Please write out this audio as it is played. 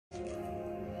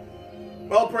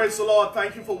Well, praise the Lord.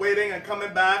 Thank you for waiting and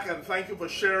coming back, and thank you for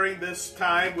sharing this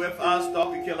time with us.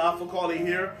 Dr. Kelafo, Collie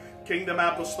here, Kingdom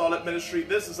Apostolic Ministry.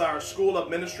 This is our school of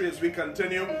ministry as we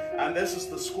continue, and this is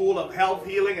the school of health,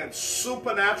 healing, and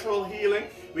supernatural healing.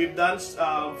 We've done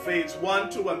phase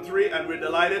 1, 2, and 3, and we're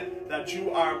delighted that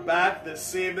you are back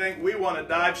this evening. We want to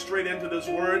dive straight into this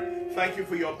word. Thank you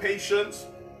for your patience.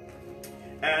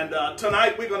 And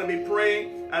tonight we're going to be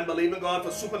praying and believing God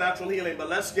for supernatural healing. But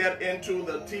let's get into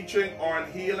the teaching on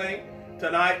healing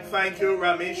tonight. Thank you,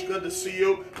 Ramesh. Good to see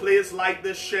you. Please like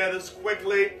this, share this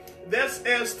quickly. This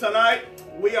is tonight.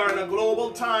 We are in a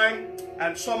global time,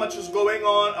 and so much is going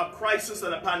on, a crisis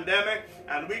and a pandemic,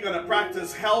 and we're going to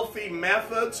practice healthy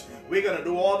methods. We're going to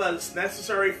do all that's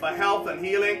necessary for health and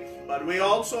healing, but we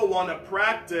also want to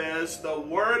practice the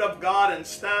Word of God and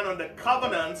stand on the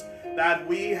covenants that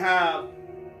we have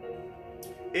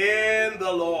in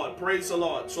the Lord. Praise the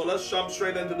Lord. So let's jump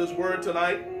straight into this word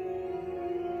tonight.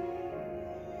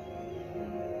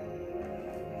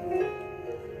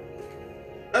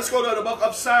 Let's go to the book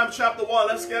of Psalm chapter 1.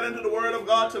 Let's get into the word of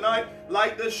God tonight.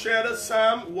 Like this, share this.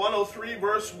 Psalm 103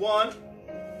 verse 1.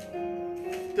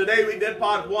 Today we did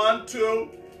part 1, 2,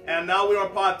 and now we are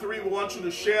part 3. We want you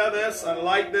to share this and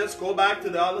like this. Go back to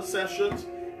the other sessions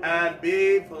and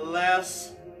be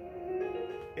blessed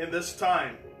in this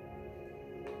time.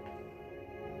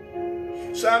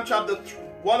 Psalm chapter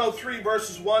 103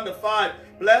 verses 1 to 5.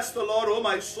 Bless the Lord, O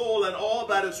my soul, and all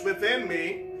that is within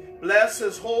me. Bless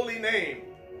his holy name.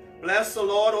 Bless the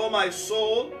Lord, O my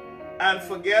soul, and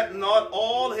forget not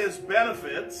all his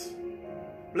benefits.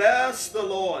 Bless the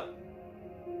Lord,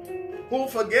 who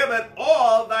forgiveth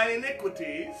all thy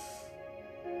iniquities,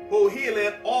 who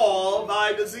healeth all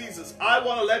thy diseases. I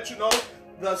want to let you know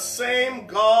the same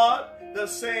God, the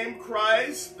same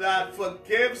Christ that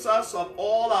forgives us of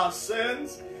all our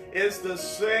sins is the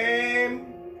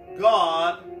same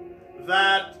God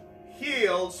that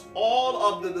heals all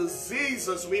of the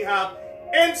diseases we have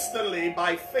instantly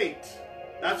by faith.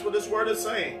 That's what this word is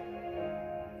saying.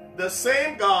 The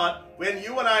same God, when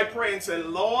you and I pray and say,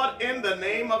 Lord, in the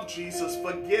name of Jesus,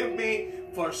 forgive me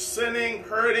for sinning,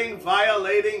 hurting,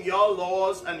 violating your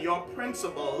laws and your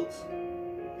principles.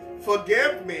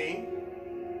 Forgive me.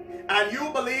 And you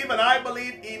believe and I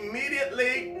believe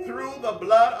immediately through the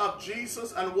blood of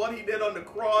Jesus and what he did on the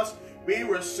cross, we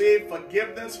receive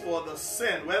forgiveness for the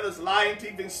sin. Whether it's lying,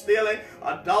 thieving, stealing,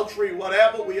 adultery,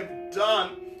 whatever we have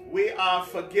done, we are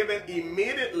forgiven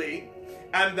immediately.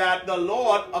 And that the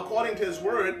Lord, according to his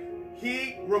word,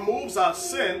 he removes our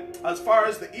sin as far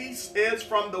as the east is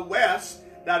from the west,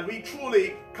 that we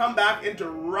truly come back into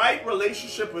right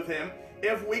relationship with him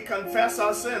if we confess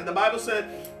our sin. The Bible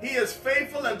said he is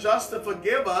faithful and just to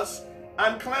forgive us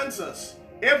and cleanse us.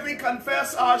 If we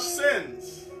confess our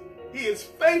sins, he is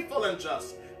faithful and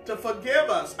just to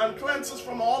forgive us and cleanse us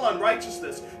from all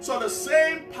unrighteousness. So the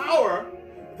same power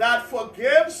that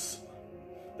forgives,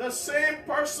 the same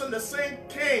person, the same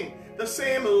king, the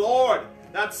same Lord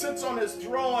that sits on his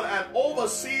throne and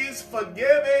oversees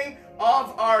forgiving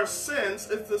of our sins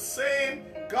is the same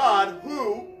God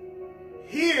who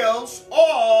heals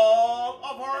all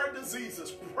of our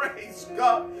diseases. Praise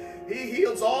God. He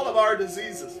heals all of our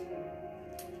diseases.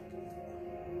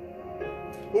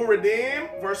 Who redeem,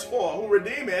 verse 4, who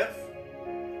redeemeth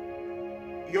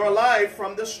your life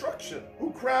from destruction,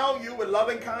 who crown you with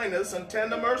loving kindness and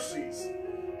tender mercies.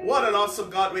 What an awesome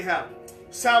God we have.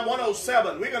 Psalm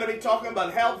 107, we're going to be talking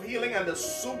about health, healing, and the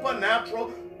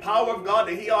supernatural power of God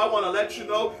to heal. I want to let you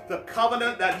know the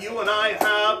covenant that you and I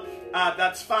have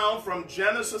that's found from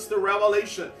Genesis to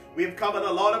Revelation. We've covered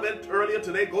a lot of it earlier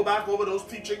today. Go back over those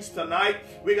teachings tonight.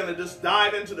 We're going to just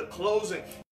dive into the closing.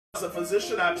 As a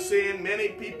physician, I've seen many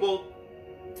people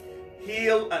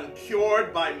healed and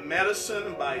cured by medicine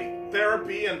and by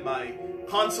therapy and by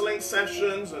counseling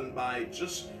sessions and by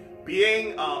just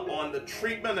being on the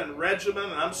treatment and regimen,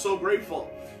 and I'm so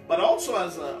grateful. But also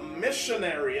as a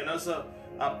missionary and as a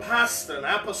pastor, an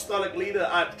apostolic leader,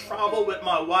 I've traveled with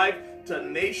my wife to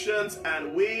nations,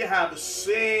 and we have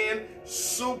seen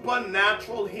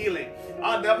supernatural healing.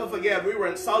 I'll never forget, we were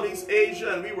in Southeast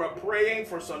Asia and we were praying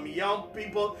for some young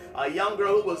people, a young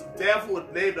girl who was deaf, who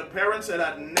the parents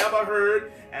had never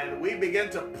heard, and we began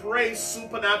to pray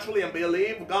supernaturally and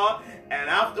believe God. And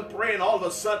after praying, all of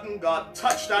a sudden, God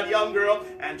touched that young girl,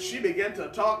 and she began to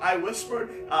talk. I whispered,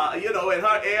 in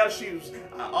her ear. She was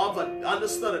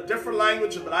understood a different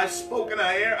language, but I spoke in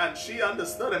her ear, and she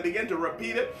understood and began to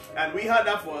repeat it. And we had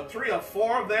that for 3 or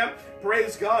 4 of them.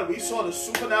 Praise God. We saw the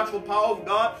supernatural power of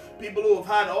God. People who have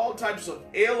had all types of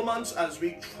ailments as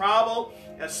we travel,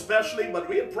 especially. But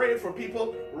we have prayed for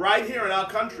people right here in our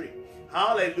country.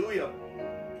 Hallelujah.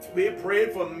 We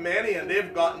prayed for many, and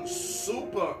they've gotten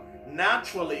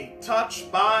supernaturally touched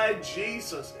by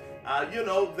Jesus.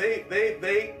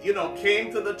 They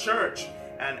came to the church,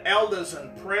 and elders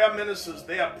and prayer ministers,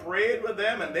 they have prayed with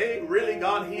them, and they really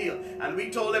got healed. And we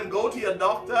told them, go to your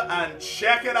doctor and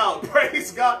check it out.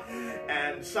 Praise God.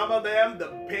 And some of them,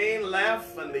 the pain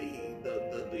left, and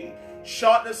the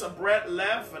shortness of breath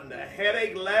left, and the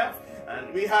headache left.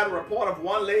 And we had a report of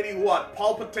one lady who had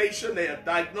palpitation. They had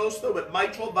diagnosed her with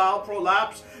mitral valve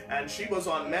prolapse, and she was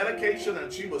on medication,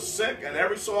 and she was sick, and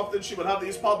every so often she would have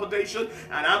these palpitations.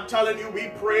 And I'm telling you, we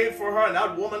prayed for her, and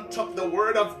that woman took the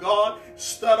word of God,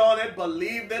 stood on it,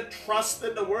 believed it,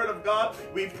 trusted the word of God.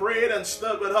 We prayed and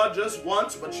stood with her just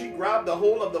once, but she grabbed the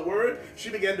whole of the word. She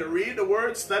began to read the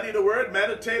word, study the word,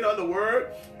 meditate on the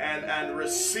word, and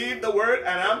receive the word.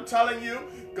 And I'm telling you,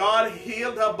 God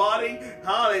healed her body.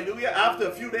 Hallelujah. After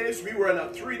a few days, we were in a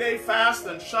 3-day fast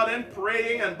and shut in,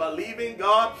 praying and believing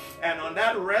God. And on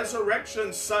that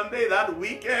Resurrection Sunday, that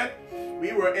weekend,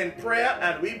 we were in prayer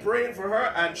and we prayed for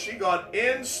her, and she got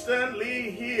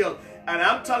instantly healed. And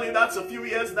I'm telling you, that's a few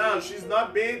years now. She's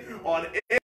not been on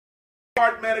any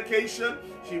heart medication.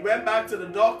 She went back to the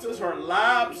doctors, her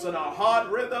labs and her heart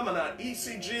rhythm and her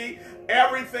ECG.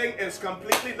 Everything is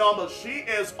completely normal. She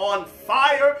is on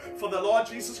fire for the Lord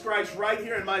Jesus Christ right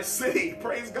here in my city.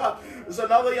 Praise God. There's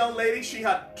another young lady. She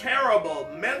had terrible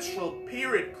menstrual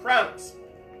period cramps.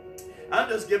 I'm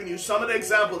just giving you some of the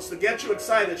examples to get you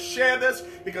excited. Share this,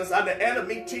 because at the end of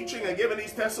me teaching and giving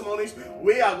these testimonies,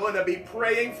 we are going to be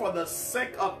praying for the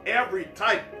sick of every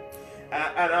type.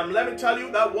 And let me tell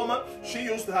you, that woman, she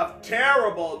used to have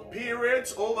terrible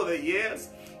periods over the years.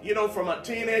 You know, from her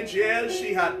teenage years,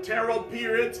 she had terrible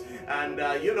periods. And,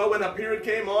 when her period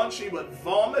came on, she would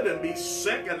vomit and be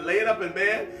sick and laid up in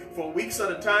bed for weeks at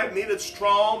a time, needed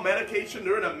strong medication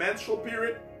during a menstrual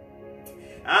period.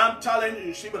 I'm telling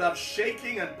you, she would have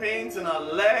shaking and pains in her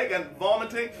leg and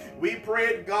vomiting. We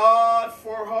prayed God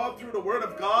for her through the word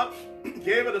of God,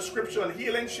 gave her the scripture on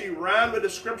healing. She ran with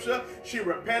the scripture. She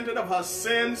repented of her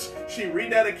sins. She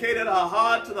rededicated her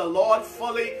heart to the Lord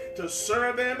fully to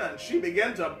serve him, and she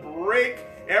began to break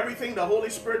everything the Holy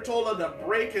Spirit told her to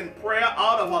break in prayer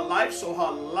out of her life. So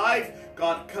her life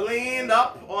got cleaned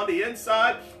up on the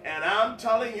inside. And I'm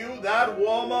telling you, that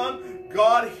woman,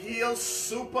 God heals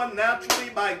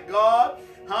supernaturally by God.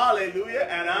 Hallelujah.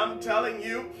 And I'm telling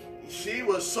you, she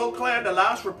was so clear. The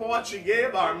last report she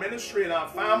gave our ministry and our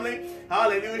family,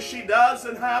 hallelujah, she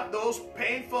doesn't have those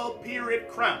painful period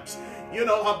cramps. You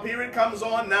know, her period comes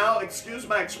on now, excuse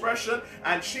my expression,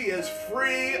 and she is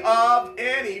free of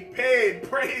any pain.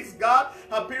 Praise God.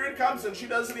 Her period comes and she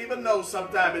doesn't even know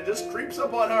sometimes. It just creeps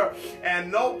up on her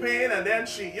and no pain. And then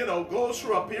she, goes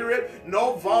through a period.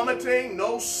 No vomiting,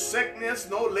 no sickness,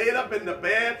 no laid up in the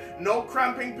bed, no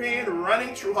cramping pain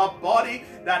running through her body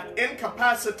that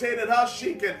incapacitated her.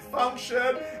 She can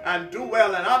function and do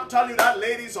well. And I'm telling you, that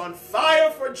lady's on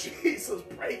fire for Jesus.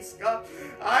 Praise God.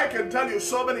 I can tell you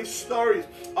so many stories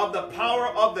of the power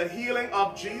of the healing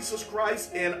of Jesus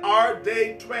Christ in our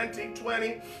day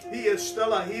 2020. He is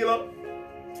still a healer.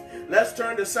 Let's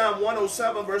turn to Psalm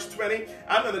 107 verse 20.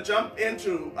 I'm going to jump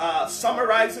into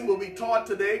summarizing what we taught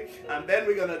today, and then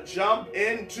we're going to jump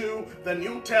into the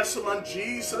New Testament,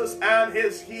 Jesus and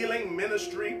his healing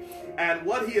ministry, and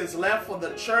what he has left for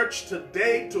the church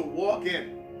today to walk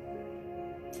in.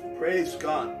 Praise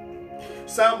God.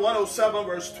 Psalm 107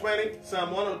 verse 20.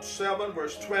 Psalm 107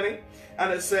 verse 20.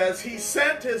 And it says, he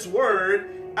sent his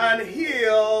word and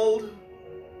healed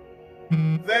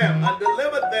them and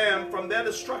delivered them from their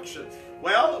destruction.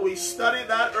 Well, we studied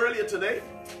that earlier today,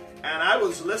 and I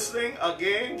was listening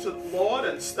again to the Lord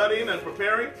and studying and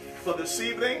preparing for this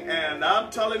evening, and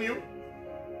I'm telling you,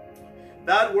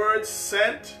 that word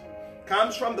sent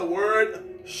comes from the word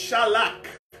shalak.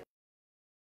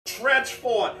 Stretch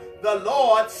forth. The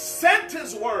Lord sent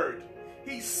his word.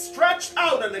 He stretched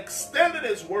out and extended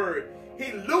his word.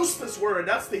 He loosed his word.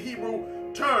 That's the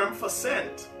Hebrew term for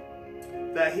sent.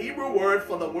 The Hebrew word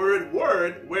for the word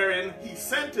wherein he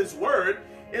sent his word,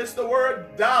 is the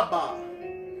word daba.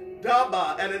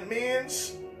 Daba, and it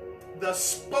means the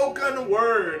spoken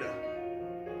word,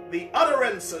 the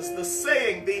utterances, the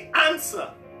saying, the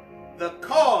answer, the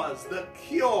cause, the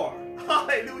cure.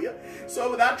 Hallelujah.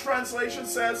 So that translation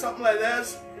says something like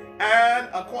this. And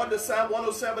according to Psalm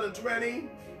 107 and 20,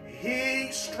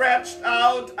 he stretched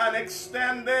out and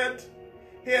extended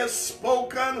his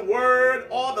spoken word,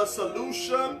 or the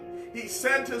solution. He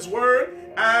sent his word,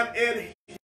 and it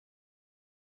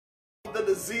healed the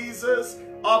diseases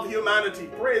of humanity.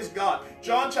 Praise God.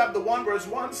 John chapter 1 verse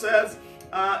 1 says,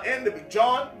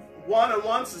 John 1 and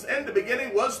 1 says, in the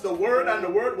beginning was the Word, and the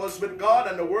Word was with God,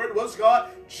 and the Word was God.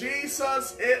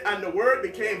 Jesus and the Word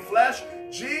became flesh.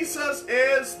 Jesus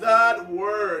is that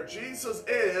Word. Jesus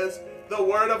is the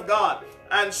Word of God.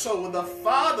 And so the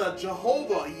Father,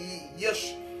 Jehovah,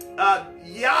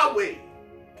 Yahweh,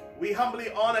 we humbly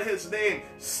honor his name,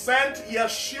 sent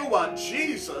Yeshua,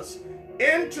 Jesus,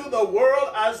 into the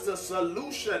world as the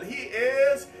solution. He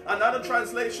is, another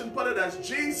translation put it as,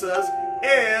 Jesus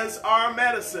is our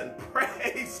medicine.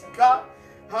 Praise God.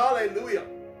 Hallelujah.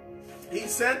 He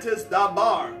sent his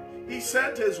Dabar. He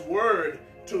sent his word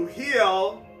to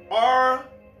heal our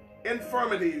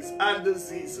infirmities and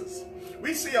diseases.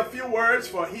 We see a few words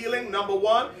for healing. Number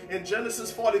one, in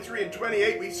Genesis 43 and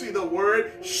 28, we see the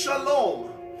word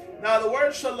shalom. Now, the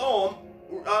word shalom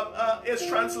is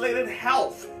translated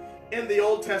health in the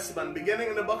Old Testament, beginning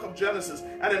in the book of Genesis,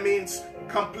 and it means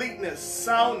completeness,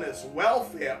 soundness,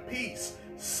 welfare, peace,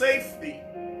 safety,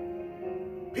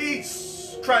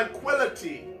 peace,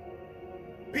 tranquility,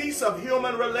 peace of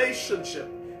human relationship.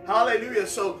 Hallelujah.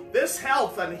 So this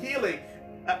health and healing,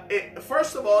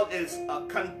 first of all, is a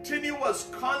continuous,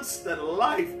 constant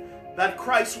life that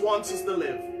Christ wants us to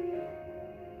live.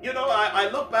 You know, I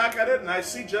look back at it and I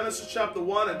see Genesis chapter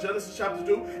 1 and Genesis chapter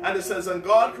 2, and it says, and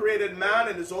God created man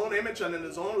in his own image and in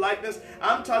his own likeness.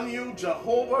 I'm telling you,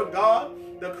 Jehovah God,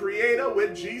 the creator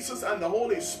with Jesus and the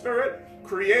Holy Spirit,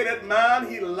 created man.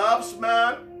 He loves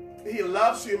man. He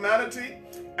loves humanity.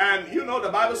 And you know, the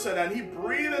Bible said, and he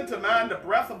breathed into man the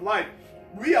breath of life.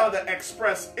 We are the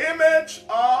express image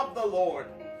of the Lord.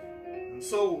 And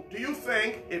so, do you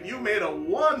think if you made a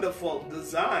wonderful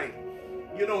design,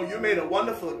 you know, you made a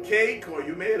wonderful cake, or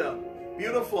you made a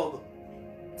beautiful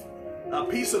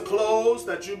piece of clothes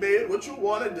that you made, would you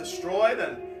want it destroyed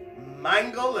and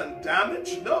mangled and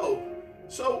damaged? No.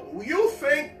 So you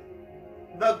think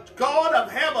the God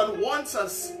of heaven wants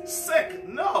us sick?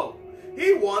 No.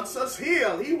 He wants us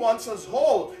healed. He wants us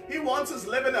whole. He wants us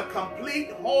living a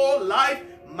complete whole life,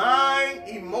 mind,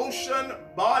 emotion,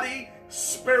 body,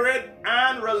 spirit,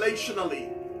 and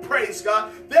relationally. Praise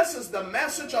God. This is the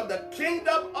message of the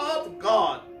kingdom of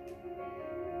God.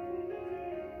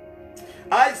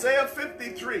 Isaiah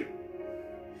 53.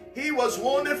 He was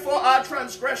wounded for our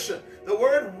transgression. The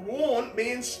word wound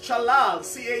means chalal,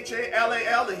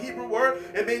 C-H-A-L-A-L, the Hebrew word.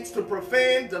 It means to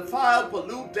profane, defile,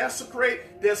 pollute,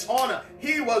 desecrate, dishonor.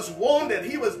 He was wounded.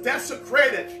 He was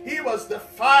desecrated. He was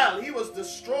defiled. He was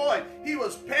destroyed. He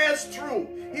was passed through.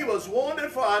 He was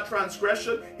wounded for our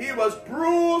transgression. He was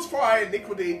bruised for our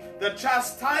iniquity. The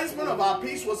chastisement of our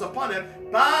peace was upon him.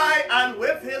 By and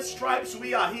with his stripes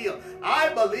we are healed.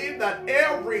 I believe that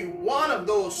every one of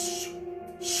those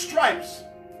stripes,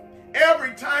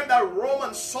 every time that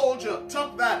Roman soldier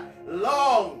took that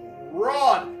long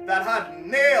rod that had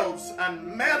nails and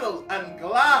metal and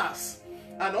glass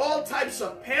and all types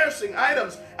of piercing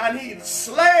items, and he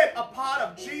slayed a part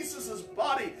of Jesus's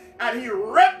body, and he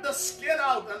ripped the skin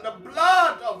out, and the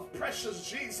blood of precious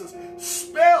Jesus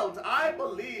spilled. I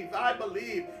believe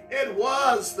it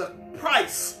was the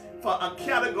price for a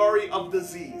category of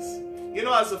disease. You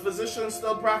know, as a physician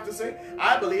still practicing,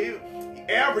 I believe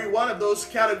every one of those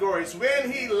categories,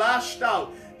 when he lashed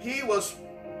out,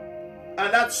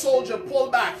 and that soldier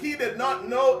pulled back, he did not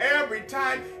know every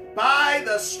time by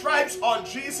the stripes on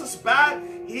Jesus' back,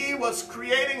 he was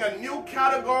creating a new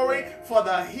category for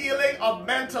the healing of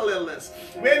mental illness.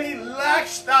 When he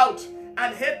lashed out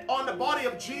and hit on the body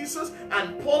of Jesus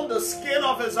and pulled the skin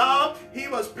off his arm, he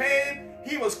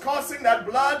was causing that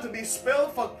blood to be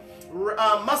spilled for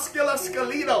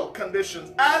musculoskeletal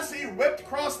conditions. As he whipped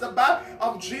across the back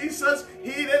of Jesus,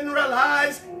 he didn't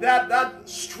realize that that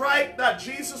stripe that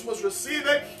Jesus was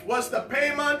receiving was the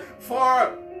payment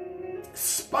for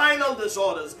spinal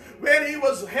disorders. When he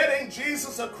was hitting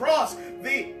Jesus across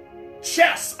the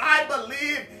chest, I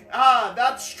believe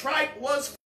that stripe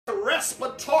was for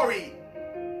respiratory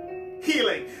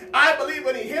healing. I believe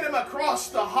when he hit him across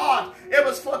the heart, it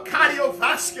was for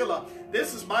cardiovascular.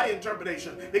 This is my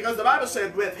interpretation, because the Bible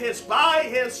said, by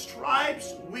his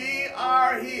stripes we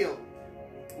are healed.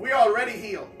 We are already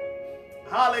healed.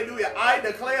 Hallelujah. I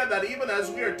declare that even as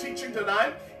we are teaching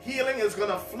tonight, healing is going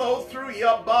to flow through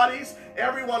your bodies.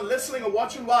 Everyone listening and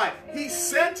watching, why? He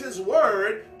sent his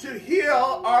word to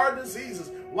heal our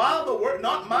diseases. While the word,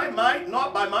 not my might,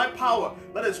 not by my power,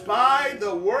 but it's by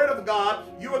the word of God,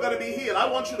 you are going to be healed. I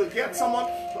want you to get someone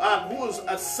who is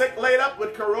sick, laid up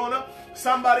with corona,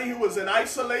 somebody who is in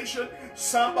isolation,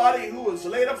 somebody who is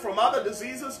laid up from other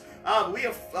diseases. We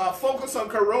have focused on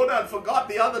corona and forgot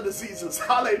the other diseases.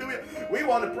 Hallelujah. We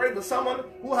want to pray for someone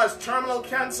who has terminal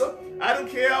cancer. I don't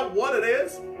care what it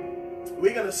is.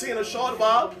 We're going to see in a short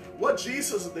while what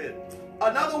Jesus did.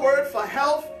 Another word for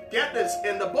health, get this,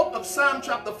 in the book of Psalm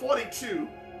chapter 42,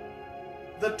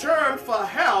 the term for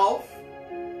health,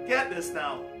 get this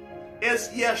now, is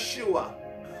Yeshua.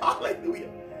 Hallelujah.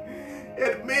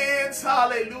 It means,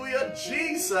 hallelujah,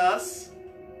 Jesus,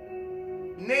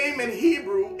 name in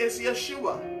Hebrew is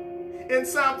Yeshua. In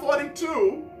Psalm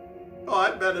 42, oh,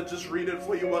 I better just read it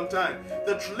for you one time.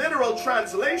 The literal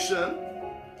translation,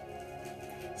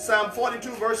 Psalm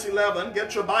 42 verse 11,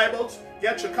 get your Bibles,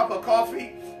 get your cup of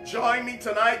coffee, join me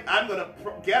tonight. I'm going to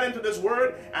get into this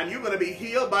word, and you're going to be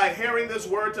healed by hearing this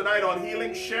word tonight on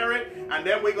healing. Share it, and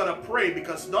then we're going to pray,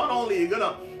 because not only are you going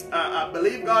to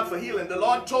believe God for healing, the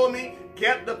Lord told me,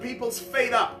 get the people's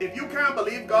faith up. If you can't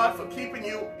believe God for keeping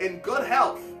you in good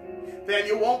health, then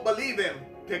you won't believe Him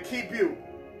to keep you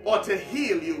or to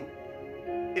heal you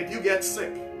if you get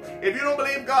sick. If you don't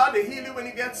believe God to heal you when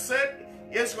you get sick,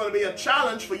 it's going to be a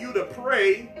challenge for you to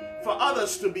pray for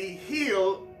others to be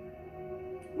healed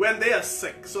when they are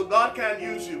sick. So God can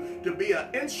use you to be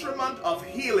an instrument of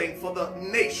healing for the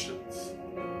nations.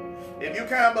 If you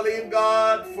can't believe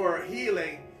God for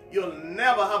healing, you'll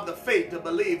never have the faith to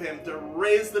believe Him to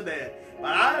raise the dead.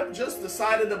 But I've just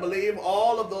decided to believe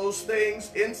all of those things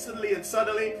instantly and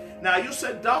suddenly. Now you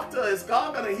said, doctor, is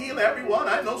God going to heal everyone?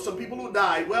 I know some people who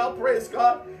died. Well, praise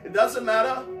God. It doesn't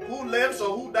matter who lives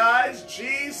or who dies.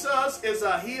 Jesus is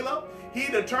a healer. He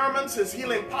determines His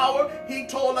healing power. He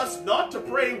told us not to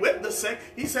pray with the sick.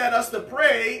 He said us to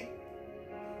pray,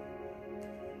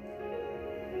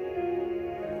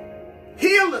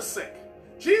 heal the sick.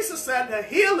 Jesus said to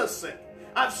heal the sick.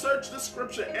 I've searched the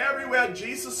scripture everywhere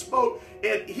Jesus spoke.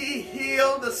 He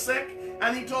healed the sick,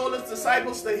 and He told His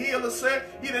disciples to heal the sick.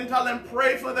 He didn't tell them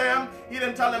pray for them. He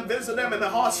didn't tell them visit them in the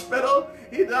hospital.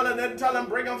 He didn't tell them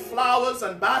bring them flowers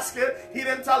and basket. He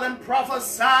didn't tell them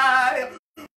prophesy.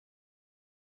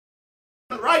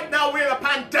 Right now we're in a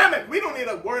pandemic. We don't need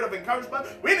a word of encouragement.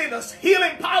 We need the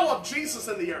healing power of Jesus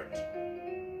in the earth.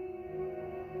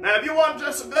 Now, if you want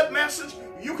just a good message,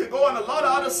 you could go on a lot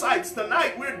of other sites.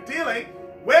 Tonight, we're dealing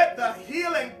with the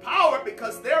healing power,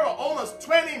 because there are almost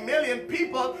 20 million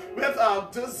people with a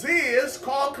disease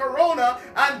called corona,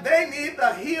 and they need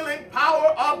the healing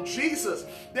power of Jesus.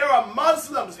 There are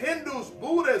Muslims, Hindus,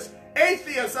 Buddhists,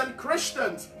 atheists, and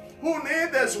Christians who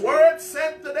need this word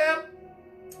sent to them,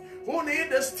 who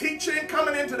need this teaching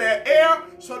coming into their ear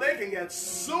so they can get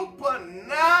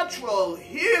supernatural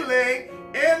healing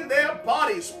in their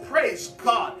bodies. Praise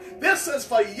God. This is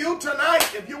for you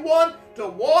tonight if you want to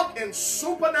walk in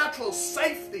supernatural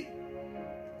safety.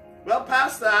 Well,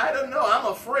 Pastor, I don't know. I'm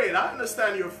afraid. I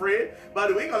understand you're afraid,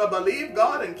 but we're going to believe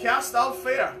God and cast out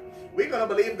fear. We're going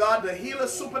to believe God to heal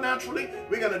us supernaturally.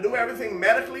 We're going to do everything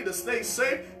medically to stay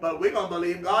safe, but we're going to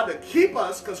believe God to keep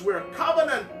us, because we're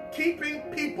covenant-keeping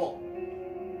people.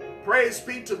 Praise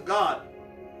be to God.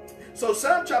 So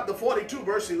Psalm chapter 42,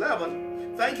 verse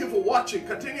 11. Thank you for watching.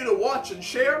 Continue to watch and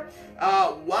share.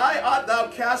 Why art thou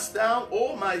cast down,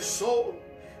 O my soul?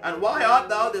 And why art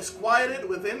thou disquieted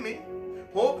within me?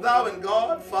 Hope thou in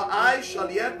God, for I shall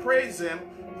yet praise Him,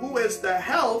 who is the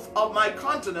health of my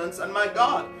countenance and my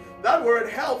God. That word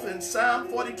health in Psalm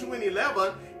 42 and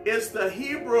 11 is the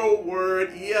Hebrew word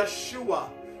Yeshua,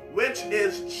 which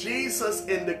is Jesus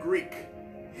in the Greek.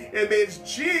 It means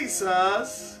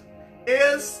Jesus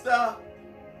is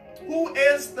who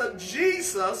is the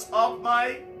Jesus of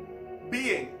my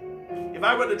being. If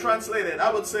I were to translate it,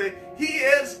 I would say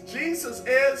Jesus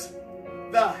is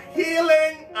the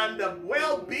healing and the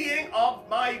well-being of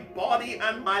my body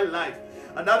and my life.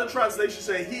 Another translation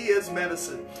says He is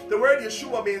medicine. The word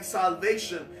Yeshua means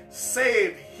salvation,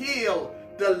 save, heal,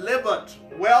 delivered,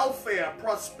 welfare,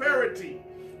 prosperity,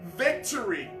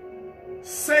 victory,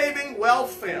 saving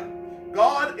welfare.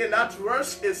 God in that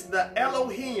verse is the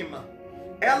Elohim.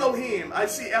 Elohim. I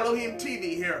see Elohim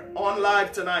TV here on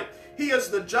live tonight. He is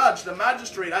the judge, the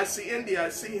magistrate. I see India. I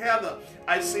see Heather.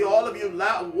 I see all of you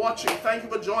watching. Thank you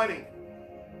for joining.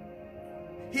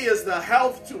 He is the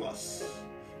health to us.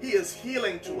 He is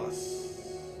healing to us.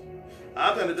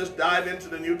 I'm going to just dive into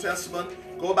the New Testament,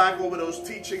 go back over those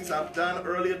teachings I've done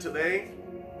earlier today,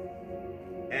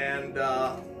 and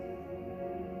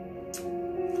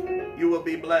you will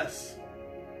be blessed.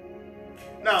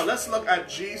 Now, let's look at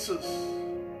Jesus.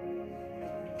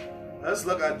 Let's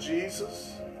look at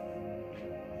Jesus.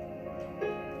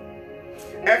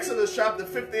 Exodus chapter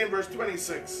 15, verse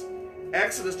 26.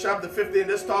 Exodus chapter 15,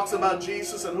 this talks about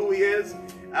Jesus and who He is.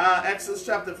 Exodus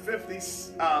chapter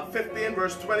 15,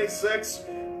 verse 26.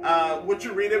 Would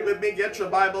you read it with me? Get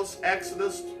your Bibles.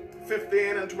 Exodus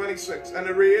 15 and 26. And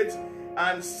it reads,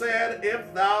 and said,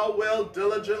 if thou wilt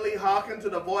diligently hearken to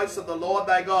the voice of the Lord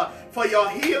thy God, for your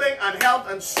healing and health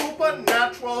and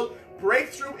supernatural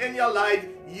breakthrough in your life,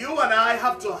 you and I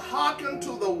have to hearken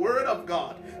to the word of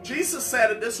God. Jesus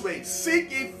said it this way,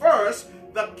 seek ye first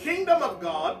the kingdom of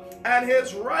God and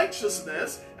his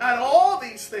righteousness, and all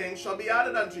these things shall be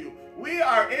added unto you. We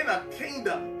are in a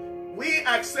kingdom. We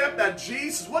accept that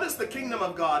Jesus, what is the kingdom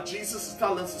of God? Jesus is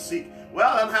telling us to seek.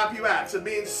 Well, I'm happy you asked. It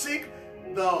means seek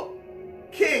the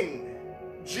King,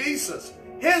 Jesus,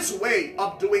 his way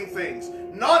of doing things.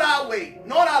 Not our way,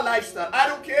 not our lifestyle. I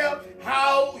don't care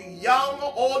how young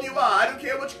or old you are. I don't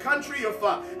care which country you're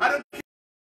from. I don't care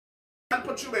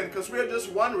put you in, because we're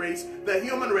just one race, the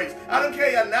human race. I don't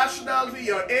care your nationality,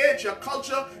 your age, your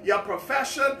culture, your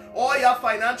profession, or your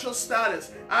financial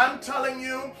status. I'm telling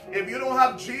you, if you don't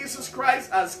have Jesus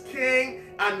Christ as King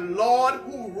and Lord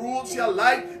who rules your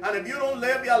life, and if you don't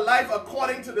live your life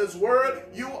according to this word,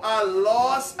 you are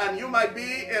lost, and you might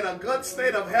be in a good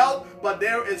state of health, but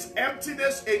there is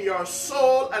emptiness in your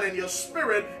soul and in your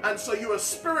spirit, and so you are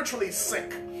spiritually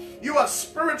sick. You are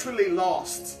spiritually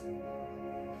lost.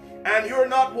 And you're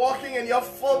not walking in your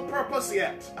full purpose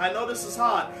yet. I know this is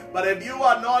hard, but if you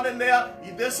are not in there,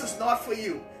 this is not for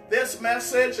you. This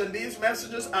message and these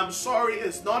messages, I'm sorry,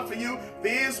 it's not for you.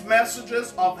 These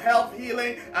messages of health,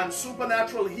 healing, and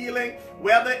supernatural healing,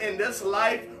 whether in this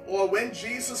life or when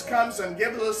Jesus comes and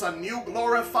gives us a new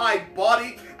glorified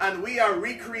body and we are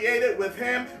recreated with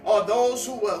him, or those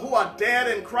who are dead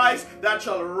in Christ that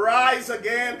shall rise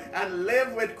again and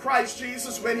live with Christ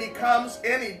Jesus when he comes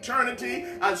in eternity,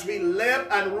 as we live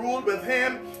and rule with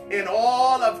him in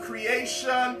all of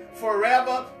creation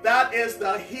forever. That is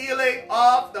the healing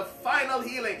of the final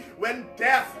healing. When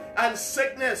death and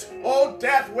sickness, oh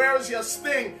death, where is your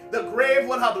sting? The grave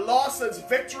would have lost its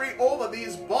victory over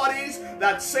these bodies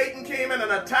that Satan came in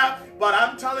and attacked. But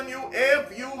I'm telling you,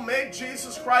 if you make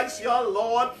Jesus Christ your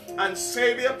Lord and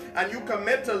Savior, and you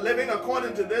commit to living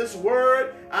according to this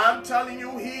word, I'm telling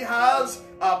you, he has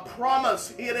a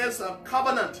promise. It is a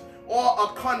covenant or a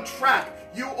contract.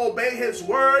 You obey his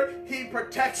word, he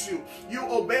protects you. You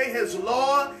obey his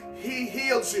law, he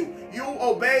heals you. You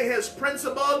obey his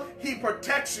principle, he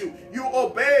protects you. You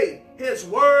obey his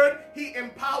word, he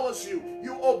empowers you.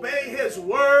 You obey his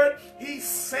word, he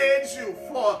saves you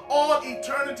for all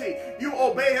eternity. You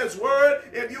obey his word,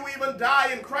 if you even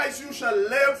die in Christ, you shall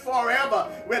live forever.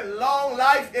 With long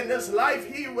life in this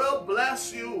life, he will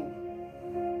bless you.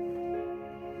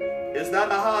 Is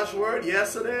that a harsh word?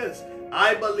 Yes, it is.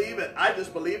 I believe it. I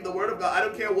just believe the word of God. I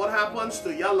don't care what happens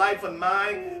to your life and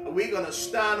mine. We're going to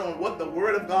stand on what the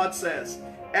word of God says.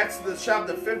 Exodus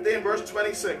chapter 15 verse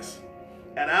 26.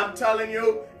 And I'm telling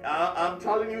you,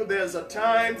 there's a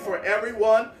time for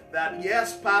everyone that,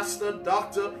 yes, Pastor,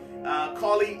 Dr.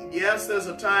 Collie, yes, there's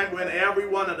a time when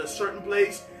everyone at a certain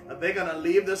place, they're going to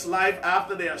leave this life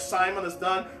after their assignment is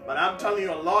done. But I'm telling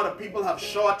you, a lot of people have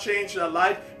shortchanged their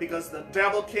life because the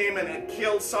devil came in and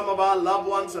killed some of our loved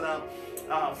ones and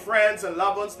friends and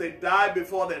loved ones. They died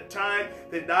before their time.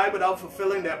 They died without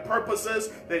fulfilling their purposes.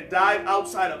 They died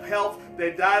outside of health.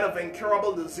 They died of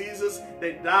incurable diseases.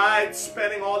 They died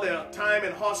spending all their time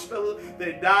in hospital.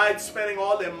 They died spending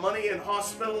all their money in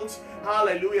hospitals.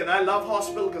 Hallelujah. And I love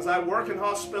hospital because I work in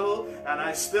hospital and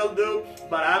I still do.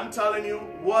 But I'm telling you,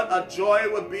 what a joy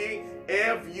it would be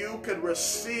if you could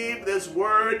receive this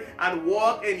word and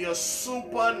walk in your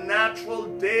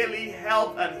supernatural daily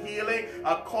health and healing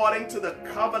according to the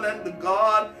covenant the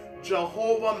God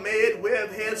Jehovah made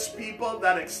with his people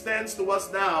that extends to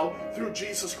us now through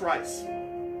Jesus Christ.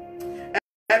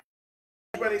 And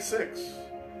 26.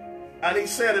 And he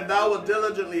said, if thou wilt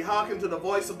diligently hearken to the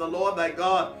voice of the Lord thy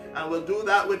God, and will do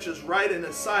that which is right in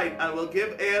his sight, and will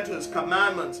give ear to his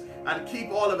commandments, and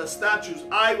keep all of his statutes,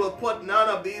 I will put none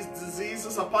of these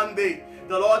diseases upon thee.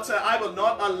 The Lord said, I will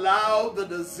not allow the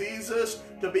diseases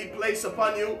to be placed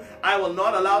upon you. I will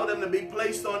not allow them to be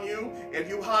placed on you. If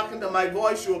you hearken to my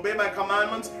voice, you obey my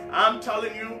commandments. I'm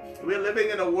telling you, we're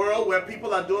living in a world where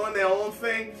people are doing their own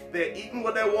thing. They're eating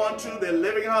what they want to. They're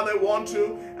living how they want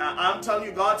to. I'm telling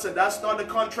you, God said that's not the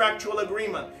contractual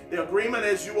agreement. The agreement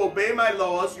is you obey my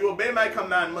laws, you obey my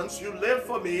commandments, you live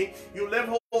for me, you live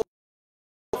whole.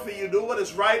 You do what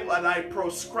is right, what I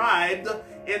prescribed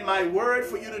in my word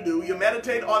for you to do. You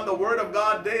meditate on the word of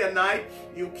God day and night.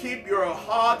 You keep your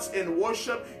hearts in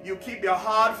worship. You keep your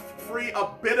heart free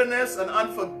of bitterness and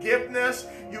unforgiveness.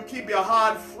 You keep your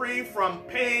heart free from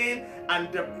pain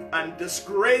and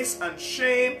disgrace and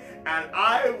shame. And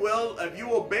I will, if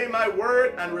you obey my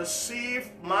word and receive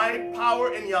my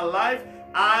power in your life,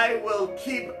 I will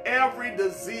keep every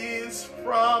disease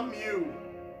from you.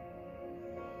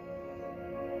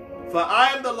 For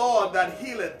I am the Lord that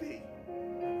healeth thee.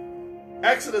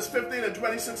 Exodus 15 and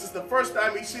 26 is the first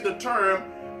time we see the term,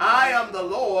 I am the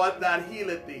Lord that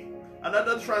healeth thee.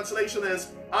 Another translation is,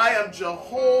 I am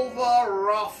Jehovah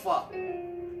Rapha.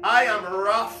 I am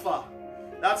Rapha.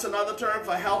 That's another term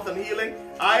for health and healing.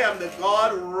 I am the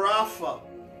God Rapha.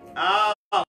 Ah,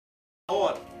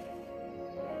 Lord.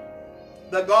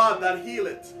 The God that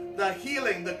healeth. The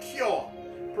healing, the cure.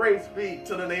 Praise be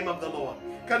to the name of the Lord.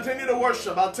 Continue to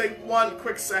worship. I'll take one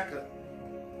quick second.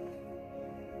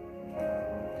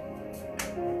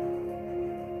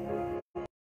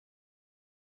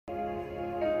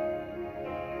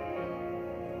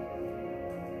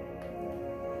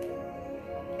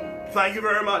 Thank you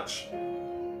very much.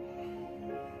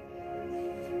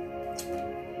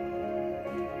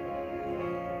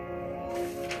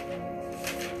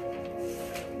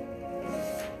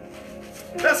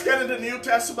 Let's get into the New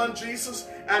Testament, Jesus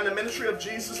and the ministry of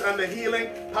Jesus and the healing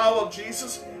power of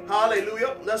Jesus.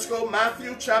 Hallelujah. Let's go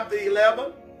Matthew chapter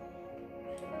 11.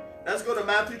 Let's go to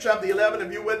Matthew chapter 11.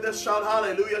 If you're with this, shout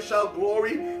hallelujah, shout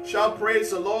glory, shout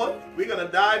praise the Lord. We're going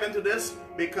to dive into this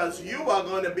because you are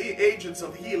going to be agents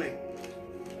of healing.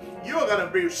 You are going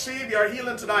to receive your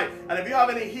healing tonight. And if you have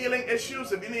any healing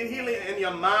issues, if you need healing in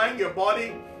your mind, your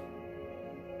body,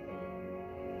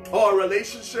 or a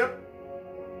relationship,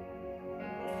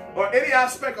 or any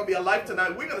aspect of your life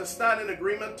tonight, we're going to stand in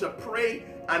agreement to pray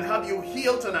and have you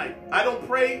healed tonight. I don't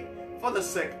pray for the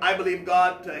sick. I believe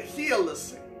God to heal the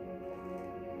sick.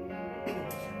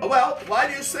 Well, why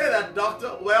do you say that,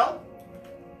 doctor? Well,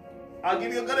 I'll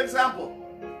give you a good example.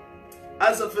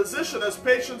 As a physician, as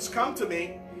patients come to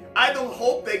me, I don't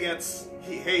hope they get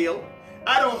healed.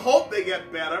 I don't hope they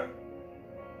get better.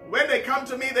 When they come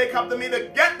to me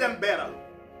to get them better.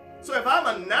 So if I'm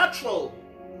a natural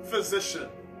physician,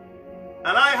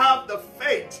 and I have the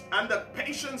faith, and the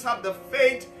patients have the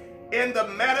faith in the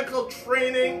medical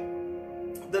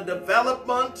training, the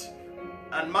development,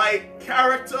 and my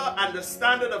character and the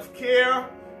standard of care,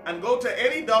 and go to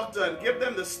any doctor and give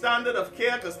them the standard of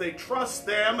care because they trust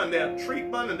them and their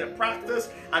treatment and their practice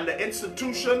and the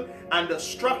institution and the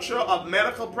structure of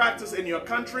medical practice in your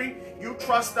country, you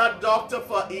trust that doctor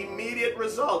for immediate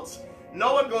results.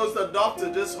 No one goes to the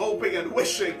doctor just hoping and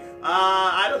wishing,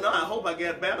 I don't know, I hope I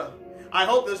get better. I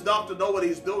hope this doctor knows what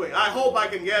he's doing. I hope I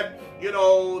can get,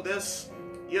 this,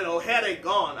 headache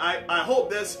gone. I hope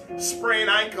this sprained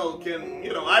ankle can,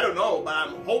 I don't know, but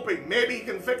I'm hoping maybe he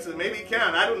can fix it. Maybe he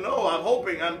can. I don't know. I'm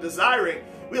hoping. I'm desiring.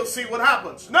 We'll see what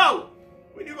happens. No.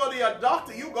 When you go to your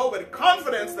doctor, you go with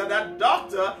confidence that that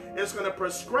doctor is going to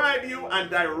prescribe you and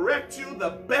direct you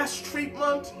the best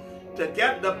treatment to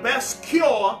get the best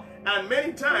cure. And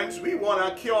many times we want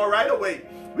a cure right away.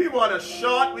 We want a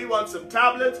shot, we want some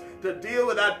tablets to deal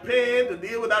with that pain, to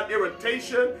deal with that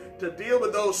irritation, to deal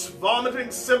with those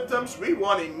vomiting symptoms. We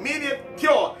want immediate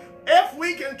cure. If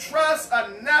we can trust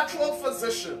a natural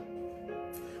physician,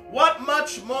 what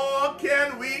much more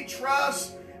can we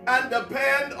trust and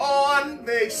depend on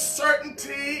the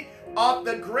certainty of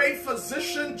the great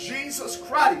physician, Jesus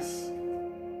Christ?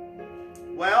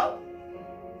 Well,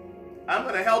 I'm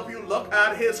going to help you look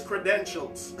at his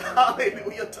credentials.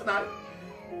 Hallelujah tonight.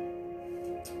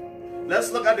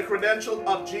 Let's look at the credentials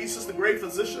of Jesus, the great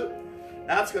physician.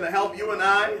 That's going to help you and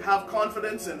I have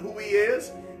confidence in who he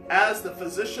is as the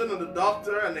physician and the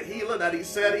doctor and the healer that he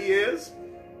said he is.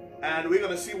 And we're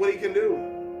going to see what he can do.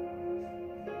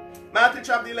 Matthew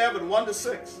chapter 11, 1 to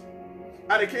 6.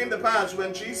 And it came to pass,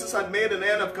 when Jesus had made an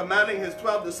end of commanding his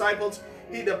 12 disciples,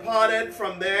 he departed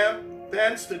from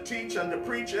thence to teach and to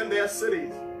preach in their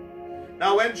cities.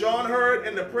 Now when John heard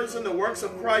in the prison the works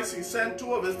of Christ, he sent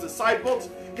 2 of his disciples.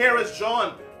 Here is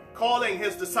John calling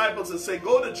his disciples and say,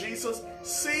 go to Jesus,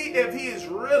 see if he is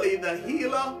really the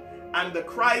healer and the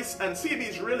Christ, and see if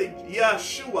he's really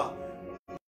Yeshua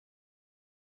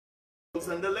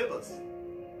and delivers.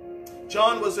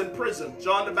 John was in prison,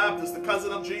 John the Baptist, the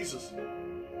cousin of Jesus.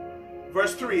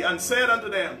 Verse 3, and said unto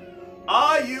them,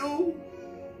 are you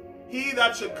he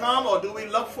that should come, or do we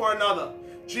look for another?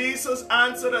 Jesus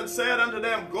answered and said unto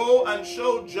them, go and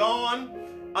show John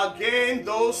again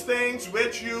those things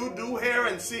which you do hear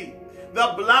and see.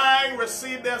 The blind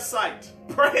receive their sight.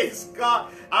 Praise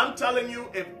God. I'm telling you,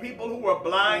 if people who are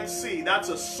blind see, that's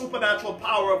a supernatural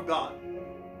power of God.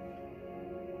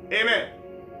 Amen.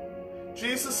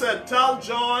 Jesus said, tell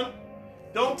John,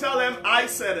 don't tell him I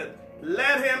said it.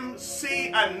 Let him see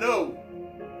and know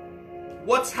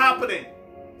what's happening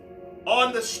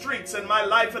on the streets in my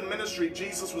life and ministry.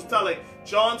 Jesus was telling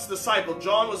John's disciple.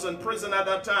 John was in prison at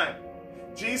that time.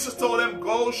 Jesus told him,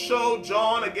 go show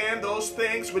John again those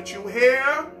things which you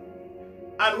hear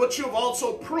and which you've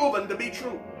also proven to be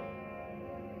true.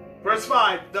 Verse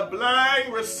 5, the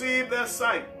blind receive their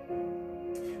sight,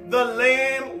 the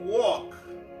lame walk,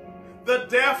 the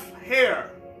deaf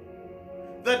hear,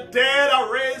 the dead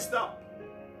are raised up,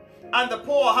 and the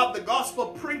poor have the gospel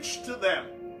preached to them.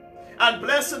 And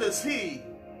blessed is he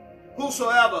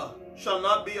whosoever shall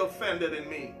not be offended in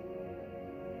me.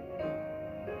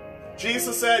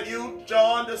 Jesus said, you,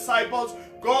 John, disciples,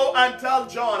 go and tell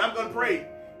John. I'm going to pray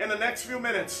in the next few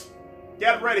minutes.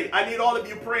 Get ready. I need all of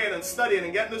you praying and studying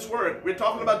and getting this word. We're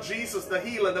talking about Jesus, the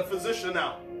healer, the physician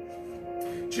now.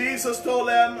 Jesus told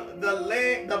them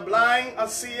the blind are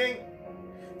seeing,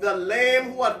 the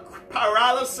lame who had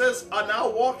paralysis are now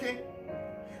walking,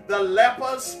 the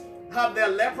lepers have their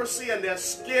leprosy and their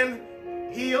skin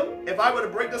healed. If I were to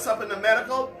break this up in the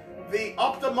medical, the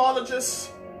ophthalmologists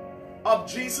of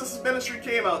Jesus' ministry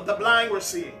came out. The blind were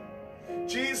seeing.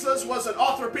 Jesus was an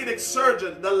orthopedic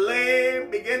surgeon. The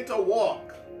lame began to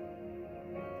walk.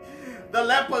 The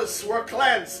lepers were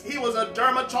cleansed. He was a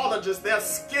dermatologist. Their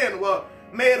skin were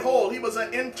made whole. He was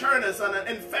an internist on an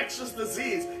infectious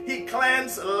disease. He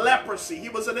cleansed leprosy. He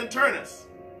was an internist.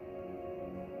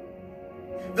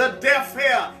 The deaf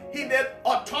hear. He did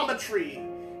optometry.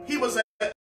 He was a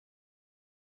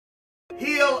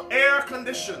heal air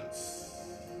conditions.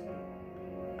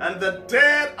 And the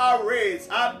dead are raised.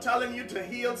 I'm telling you to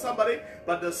heal somebody,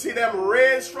 but to see them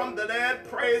raised from the dead,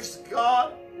 praise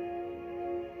God.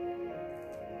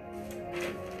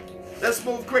 Let's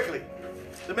move quickly.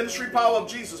 The ministry power of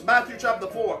Jesus. Matthew chapter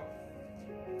 4.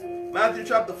 Matthew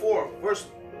chapter 4, verse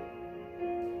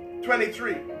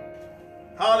 23.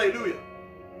 Hallelujah.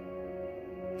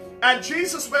 And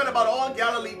Jesus went about all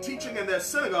Galilee, teaching in their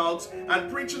synagogues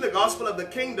and preaching the gospel of the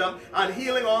kingdom and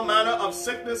healing all manner of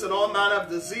sickness and all manner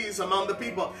of disease among the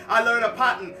people. I learned a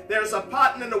pattern. There's a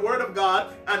pattern in the word of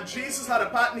God, and Jesus had a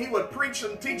pattern. He would preach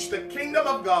and teach the kingdom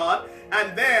of God,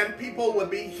 and then people would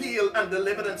be healed and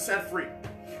delivered and set free.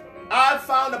 I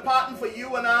found a pattern for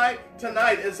you and I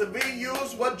tonight. Is if we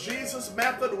use what Jesus'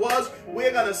 method was,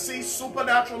 we're going to see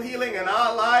supernatural healing in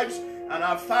our lives and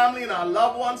our family and our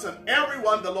loved ones and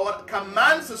everyone the Lord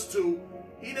commands us to.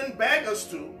 He didn't beg us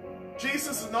to.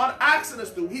 Jesus is not asking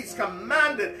us to. He's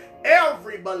commanded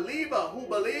every believer who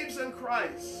believes in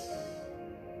Christ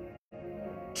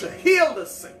to heal the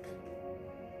sick.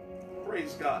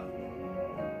 Praise God.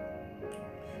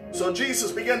 So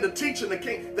Jesus began to teach in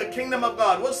the kingdom of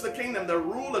God. What's the kingdom? The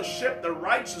rulership, the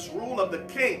righteous rule of the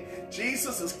king.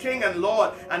 Jesus is king and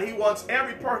Lord, and he wants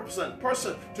every person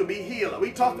to be healed.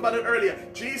 We talked about it earlier.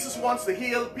 Jesus wants to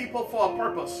heal people for a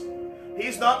purpose.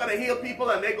 He's not going to heal people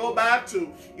and they go back to,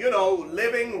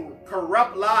 living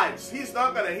corrupt lives. He's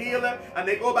not going to heal them and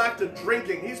they go back to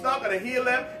drinking. He's not going to heal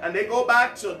them and they go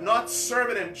back to not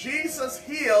serving him. Jesus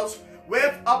heals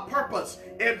with a purpose.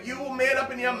 If you made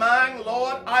up in your mind,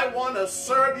 Lord, I want to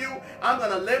serve you. I'm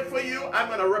going to live for you. I'm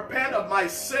going to repent of my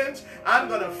sins. I'm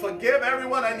going to forgive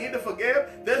everyone I need to forgive.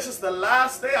 This is the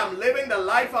last day I'm living, the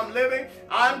life I'm living.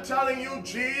 I'm telling you,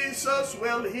 Jesus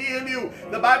will heal you.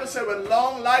 The Bible said, with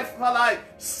long life will I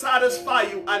satisfy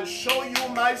you and show you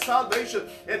my salvation.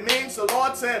 It means the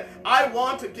Lord said, I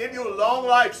want to give you long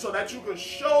life so that you can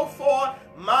show forth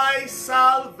my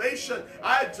salvation.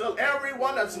 I tell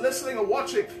everyone that's listening and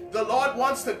watching, the Lord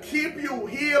wants to keep you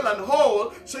healed and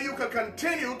whole so you can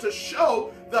continue to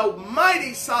show the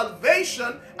mighty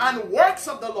salvation and works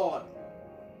of the Lord.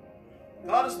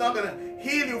 God is not going to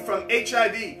heal you from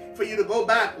HIV for you to go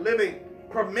back living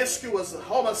promiscuous,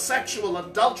 homosexual,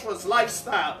 adulterous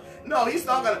lifestyle. No, he's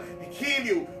not going to heal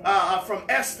you from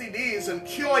STDs and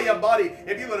cure your body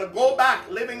if you're going to go back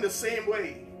living the same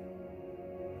way.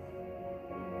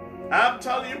 I'm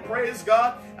telling you, praise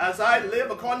God, as I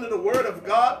live according to the word of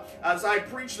God, as I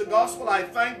preach the gospel, I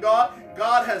thank God.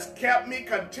 God has kept me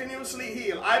continuously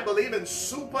healed. I believe in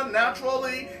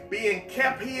supernaturally being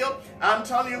kept healed. I'm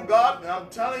telling you, God, I'm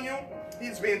telling you,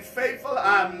 he's been faithful.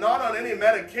 I'm not on any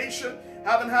medication.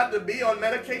 Haven't had to be on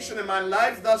medication in my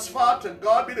life thus far. To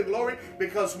God be the glory,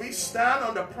 because we stand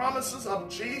on the promises of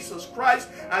Jesus Christ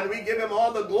and we give him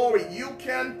all the glory. You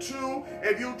can too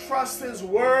if you trust his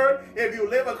word. If you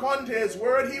live according to his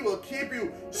word, he will keep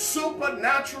you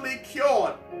supernaturally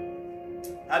cured.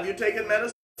 Have you taken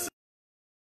medicine?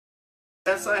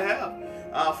 Yes, I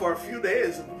have. For a few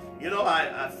days. You know,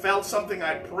 I felt something,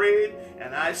 I prayed,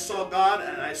 and I saw God,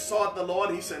 and I sought the Lord.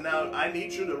 He said, now I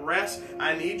need you to rest.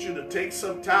 I need you to take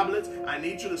some tablets. I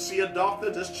need you to see a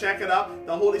doctor. Just check it out.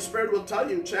 The Holy Spirit will tell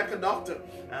you, check a doctor.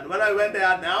 And when I went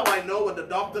there, now I know what the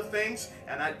doctor thinks,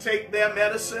 and I take their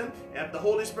medicine, if the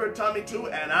Holy Spirit tell me to,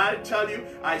 and I tell you,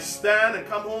 I stand and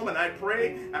come home and I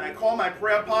pray, and I call my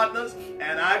prayer partners,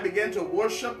 and I begin to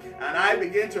worship, and I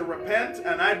begin to repent,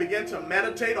 and I begin to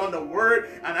meditate on the word,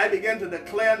 and I begin to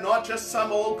declare not just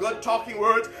some old good talking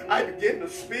words. I begin to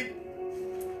speak,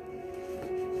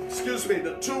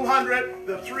 the 200,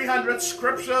 the 300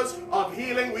 scriptures of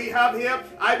healing we have here.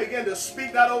 I begin to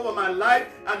speak that over my life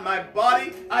and my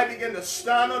body. I begin to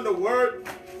stand on the word.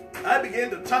 I begin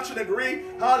to touch and agree,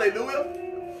 hallelujah,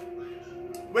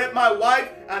 with my wife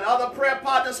and other prayer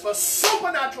partners for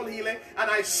supernatural healing,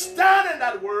 and I stand in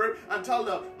that word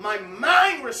until my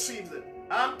mind receives it.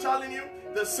 I'm telling you,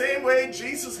 the same way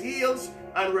Jesus heals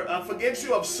and forgives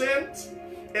you of sins,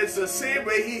 it's the same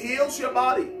way he heals your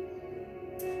body.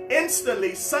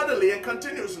 Instantly, suddenly, and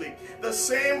continuously. The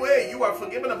same way you are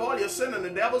forgiven of all your sin, and the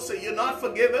devil say you're not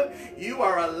forgiven, you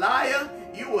are a liar,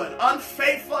 you are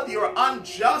unfaithful, you are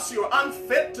unjust, you are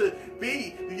unfit to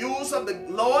be used of the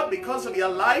Lord because of your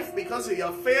life, because of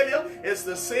your failure. It's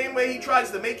the same way he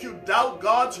tries to make you doubt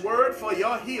God's word for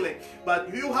your healing.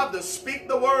 But you have to speak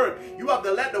the word. You have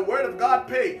to let the word of God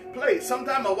play.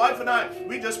 Sometimes my wife and I,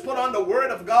 we just put on the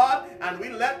word of God and we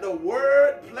let the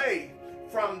word play.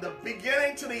 From the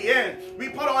beginning to the end, we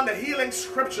put on the healing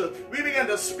scriptures. We begin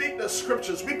to speak the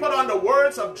scriptures. We put on the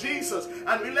words of Jesus,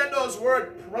 and we let those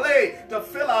words play to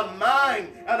fill our mind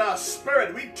and our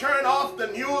spirit. We turn off the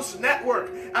news network,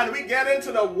 and we get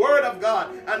into the word of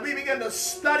God, and we begin to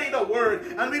study the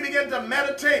word, and we begin to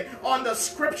meditate on the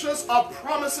scriptures of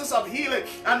promises of healing,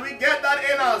 and we get that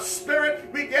in our spirit.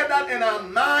 We get that in our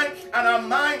mind, and our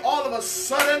mind all of a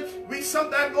sudden, we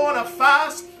sometimes go on a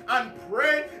fast and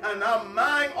pray, and our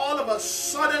mind all of a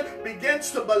sudden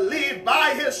begins to believe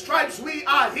by his stripes we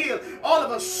are healed. All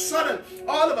of a sudden,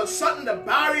 the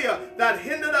barrier that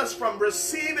hindered us from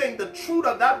receiving the truth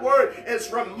of that word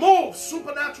is removed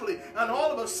supernaturally, and all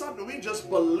of a sudden we just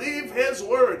believe his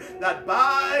word, that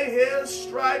by his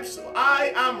stripes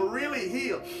I am really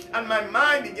healed, and my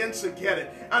mind begins to get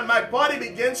it, and my body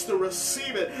begins to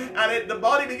receive it, and the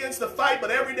body begins to fight.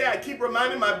 But every day I keep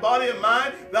reminding my body and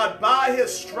mind that by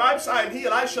his stripes I am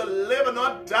healed. I shall live and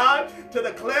not die to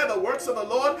declare the works of the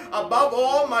Lord. Above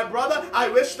all, my brother, I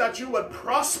wish that you would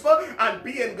prosper and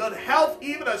be in good health,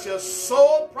 even as your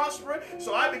soul prospereth.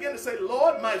 So I begin to say,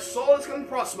 Lord, my soul is going to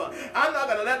prosper. I'm not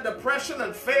going to let depression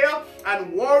and fear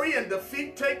and worry and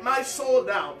defeat take my soul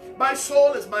down. My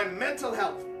soul is my mental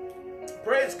health.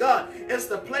 Praise God. It's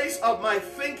the place of my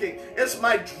thinking. It's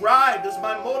my drive. It's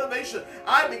my motivation.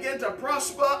 I begin to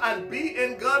prosper and be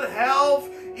in good health,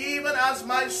 even as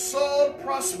my soul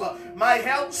prosper. My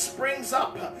health springs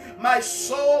up. My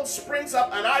soul springs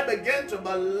up, and I begin to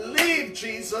believe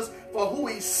Jesus for who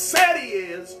he said he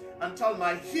is until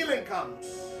my healing comes.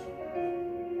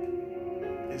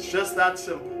 It's just that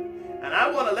simple. And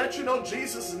I want to let you know,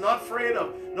 Jesus is not afraid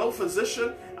of no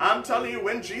physician. I'm telling you,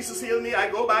 when Jesus healed me, I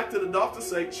go back to the doctor,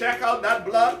 say, check out that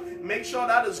blood, make sure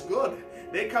that is good.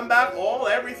 They come back,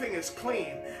 everything is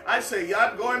clean. I say, yeah,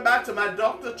 I'm going back to my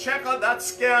doctor, check out that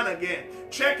scan again.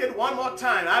 Check it one more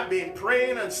time. I've been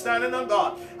praying and standing on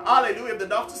God. Hallelujah. If the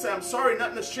doctor says, I'm sorry,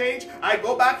 nothing has changed, I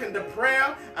go back into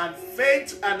prayer and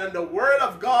faith and in the word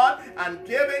of God and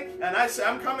giving. And I say,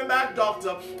 I'm coming back,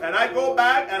 doctor. And I go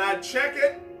back and I check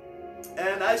it.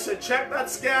 And I said, check that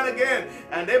scan again.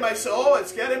 And they might say, oh,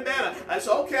 it's getting better. I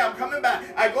said, okay, I'm coming back.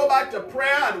 I go back to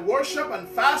prayer and worship and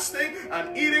fasting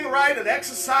and eating right and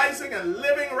exercising and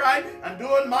living right and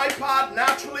doing my part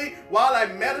naturally while I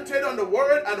meditate on the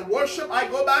word and worship. I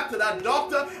go back to that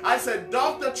doctor. I said,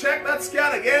 doctor, check that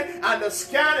scan again. And the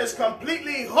scan is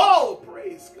completely whole.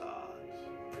 Praise God.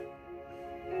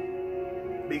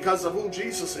 Because of who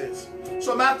Jesus is.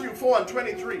 So Matthew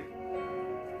 4:23.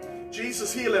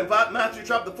 Jesus healed in Matthew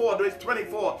chapter 4, verse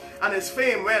 24. And his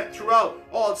fame went throughout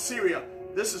all Syria.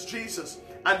 This is Jesus.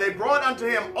 And they brought unto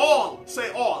him all.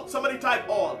 Say all. Somebody type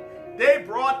all. They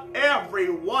brought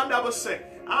everyone that was sick.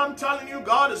 I'm telling you,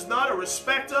 God is not a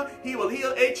respecter. He will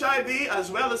heal HIV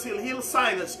as well as he'll heal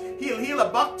sinus. He'll heal a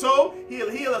buck toe. He'll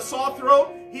heal a sore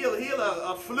throat. He'll heal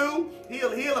a flu.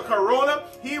 He'll heal a corona.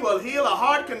 He will heal a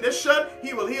heart condition.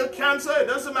 He will heal cancer. It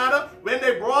doesn't matter. When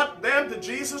they brought them to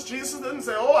Jesus, Jesus didn't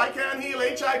say, oh, I can't heal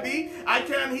HIV. I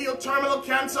can't heal terminal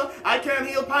cancer. I can't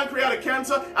heal pancreatic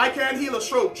cancer. I can't heal a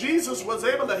stroke. Jesus was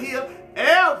able to heal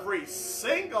every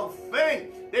single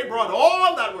thing. They brought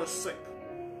all that were sick.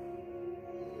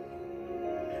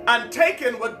 and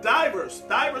taken with divers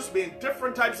being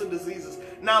different types of diseases.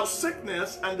 Now,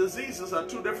 sickness and diseases are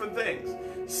two different things.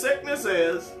 Sickness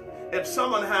is if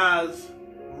someone has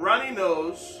runny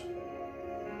nose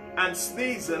and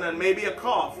sneezing and maybe a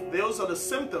cough. Those are the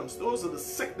symptoms. Those are the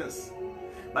sickness.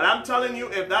 But I'm telling you,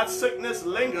 if that sickness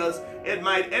lingers, it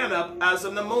might end up as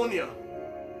a pneumonia.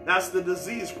 That's the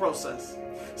disease process.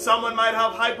 Someone might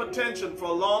have hypertension for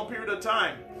a long period of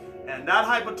time, and that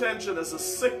hypertension is a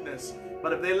sickness.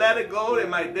 But if they let it go, they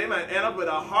might end up with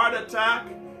a heart attack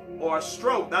or a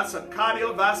stroke. That's a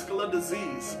cardiovascular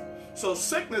disease. So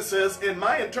sicknesses, in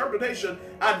my interpretation,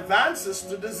 advances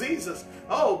to diseases.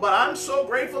 Oh, but I'm so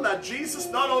grateful that Jesus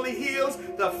not only heals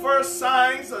the first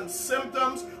signs and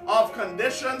symptoms of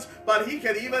conditions, but he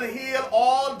can even heal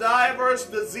all diverse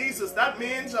diseases. That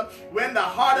means when the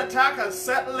heart attack has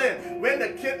settled in, when the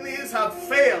kidneys have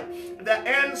failed, the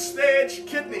end-stage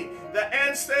kidney, the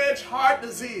end-stage heart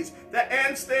disease, the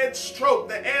end-stage stroke,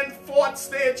 the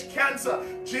fourth-stage cancer,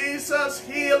 Jesus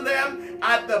healed them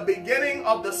at the beginning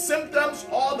of the symptoms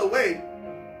all the way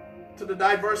to the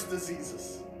diverse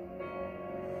diseases.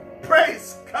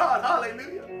 Praise God,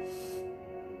 hallelujah.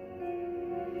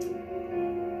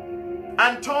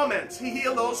 And torments, he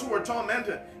healed those who were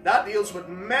tormented. That deals with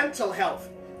mental health.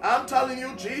 I'm telling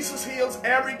you, Jesus heals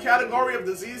every category of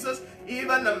diseases,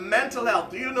 even the mental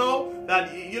health. Do you know that,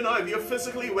 if you're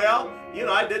physically well,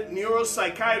 I did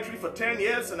neuropsychiatry for 10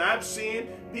 years, and I've seen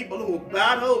people who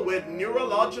battle with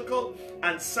neurological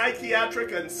and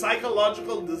psychiatric and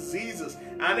psychological diseases,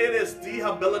 and it is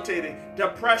debilitating.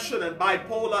 Depression and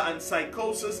bipolar and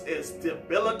psychosis is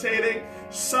debilitating.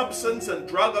 Substance and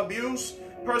drug abuse,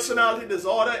 personality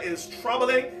disorder is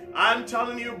troubling. I'm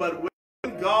telling you, but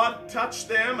God touched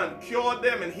them and cured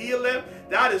them and healed them,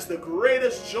 that is the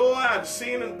greatest joy I've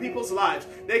seen in people's lives.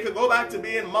 They could go back to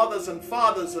being mothers and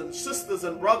fathers and sisters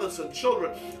and brothers and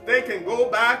children. They can go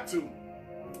back to,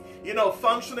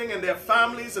 functioning in their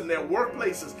families and their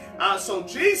workplaces. So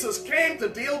Jesus came to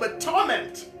deal with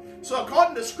torment. So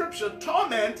according to Scripture,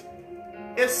 torment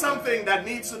is something that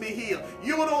needs to be healed.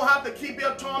 You don't have to keep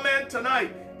your torment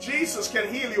tonight. Jesus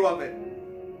can heal you of it.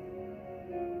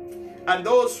 And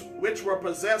those which were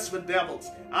possessed with devils.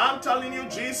 I'm telling you,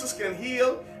 Jesus can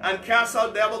heal and cast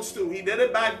out devils too. He did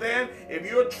it back then. If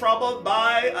you're troubled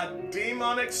by a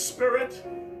demonic spirit,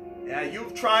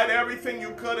 you've tried everything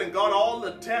you could and got all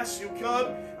the tests you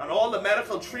could and all the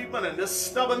medical treatment, and this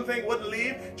stubborn thing wouldn't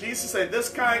leave. Jesus said this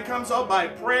kind comes out by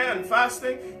prayer and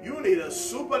fasting. You need a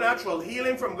supernatural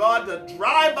healing from God to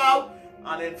drive out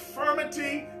an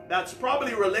infirmity that's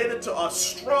probably related to a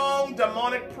strong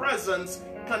demonic presence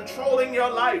controlling your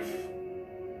life.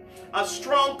 A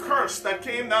strong curse that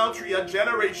came down through your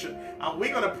generation. And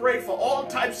we're going to pray for all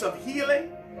types of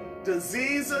healing,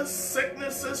 diseases,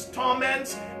 sicknesses,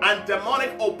 torments, and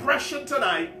demonic oppression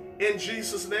tonight in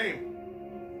Jesus' name.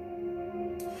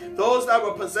 Those that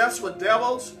were possessed with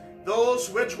devils, those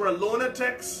which were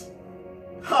lunatics,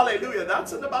 hallelujah,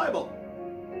 that's in the Bible.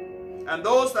 And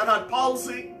those that had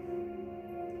palsy,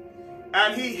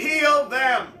 and he healed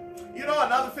them.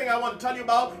 Another thing I want to tell you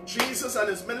about Jesus and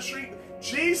his ministry.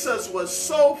 Jesus was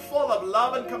so full of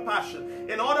love and compassion.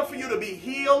 In order for you to be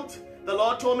healed, the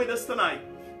Lord told me this tonight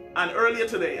and earlier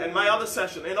today in my other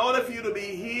session. In order for you to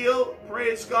be healed,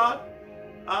 praise God,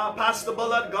 Pastor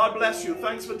Bullard, God bless you.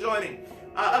 Thanks for joining.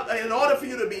 In order for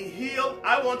you to be healed,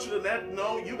 I want you to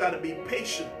know you got to be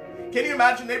patient. Can you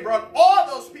imagine they brought all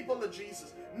those people to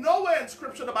Jesus? Nowhere in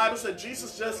Scripture the Bible said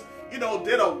Jesus just,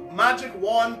 did a magic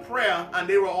wand prayer and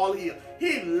they were all healed.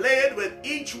 He laid with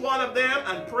each one of them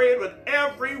and prayed with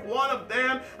every one of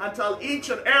them until each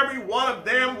and every one of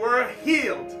them were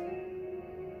healed.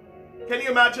 Can you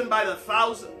imagine by the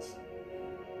thousands?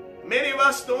 Many of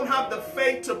us don't have the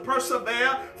faith to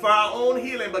persevere for our own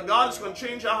healing, but God is going to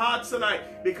change our hearts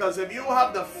tonight, because if you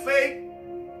have the faith,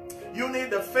 you need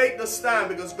the faith to stand,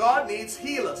 because God needs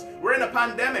healers. We're in a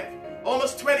pandemic.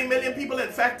 Almost 20 million people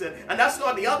infected. And that's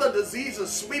not the other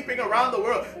diseases sweeping around the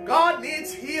world. God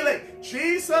needs healing.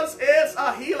 Jesus is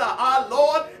a healer. Our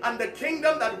Lord, and the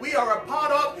kingdom that we are a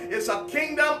part of is a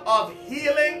kingdom of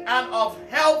healing and of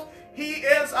health. He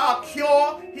is our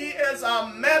cure. He is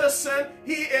our medicine.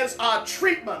 He is our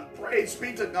treatment. Praise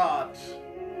be to God.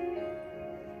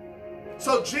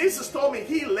 So Jesus told me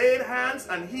he laid hands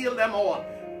and healed them all.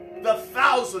 The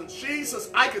thousands.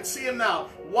 Jesus, I could see him now,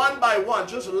 one by one,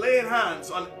 just laying hands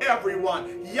on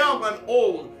everyone, young and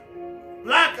old,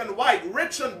 black and white,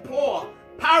 rich and poor,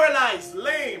 paralyzed,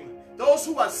 lame, those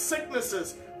who have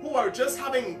sicknesses, who are just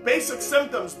having basic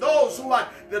symptoms, those who are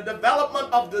the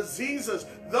development of diseases,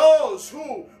 those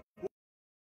who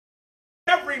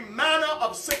every manner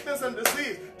of sickness and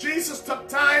disease. Jesus took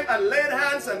time and laid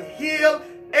hands and healed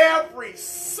every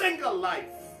single life.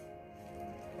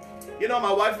 You know,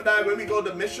 my wife and I, when we go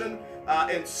to mission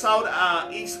in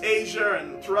Southeast Asia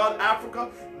and throughout Africa,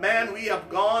 man, we have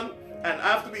gone, and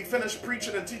after we finished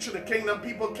preaching and teaching the kingdom,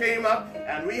 people came up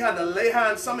and we had to lay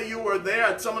hands. Some of you were there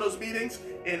at some of those meetings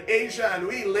in Asia, and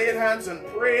we laid hands and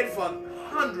prayed for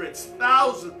hundreds,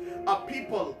 thousands of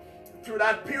people through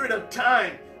that period of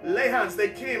time. Lay hands, they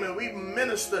came and we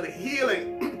ministered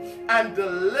healing and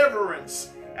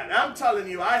deliverance. And I'm telling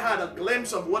you, I had a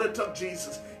glimpse of what it took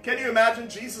Jesus. Can you imagine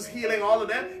Jesus healing all of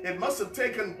them? It must have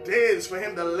taken days for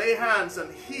him to lay hands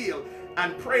and heal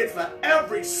and pray for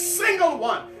every single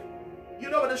one.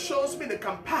 You know what it shows me? The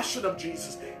compassion of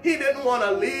Jesus. He didn't want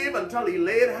to leave until he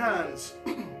laid hands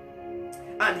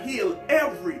and healed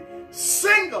every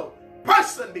single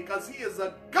person, because he is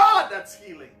a God that's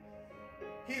healing.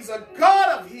 He's a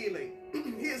God of healing.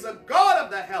 He is a God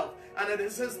of the health. And it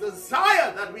is his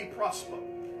desire that we prosper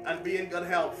and be in good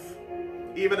health,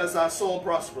 even as our soul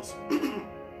prospers.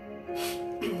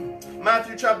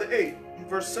 Matthew chapter 8,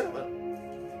 verse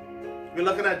 7. We're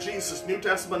looking at Jesus, New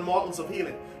Testament models of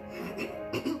healing.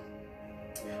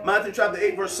 Matthew chapter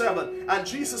 8, verse 7. And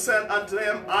Jesus said unto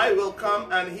them, I will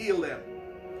come and heal them.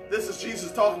 This is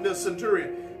Jesus talking to the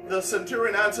centurion. The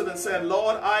centurion answered and said,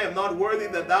 Lord, I am not worthy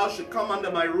that thou should come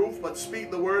under my roof, but speak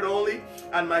the word only,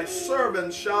 and my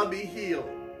servant shall be healed.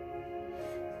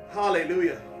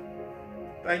 Hallelujah.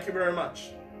 Thank you very much.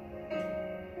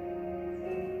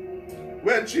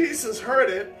 When Jesus heard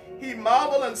it, he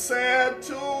marveled and said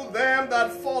to them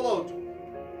that followed.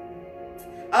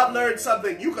 I've learned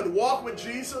something. You could walk with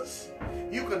Jesus,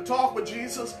 you could talk with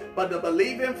Jesus, but to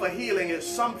believe him for healing is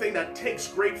something that takes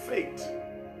great faith.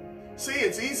 See,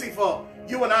 it's easy for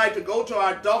you and I to go to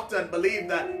our doctor and believe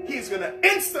that he's going to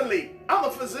instantly. I'm a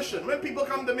physician. When people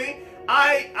come to me,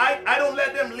 I don't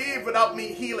let them leave without me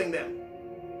healing them.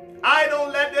 I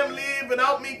don't let them leave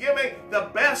without me giving the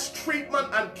best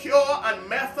treatment and cure and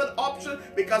method option,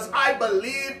 because I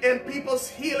believe in people's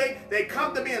healing. They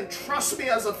come to me and trust me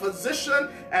as a physician,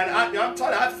 and I'm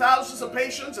telling you, I have thousands of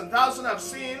patients and thousands I've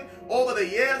seen over the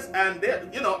years, and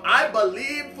I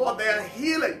believe for their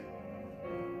healing.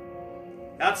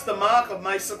 That's the mark of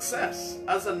my success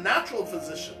as a natural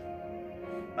physician.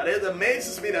 But it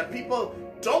amazes me that people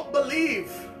don't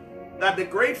believe that the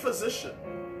great physician,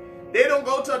 they don't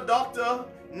go to a doctor.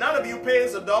 None of you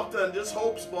pays a doctor and just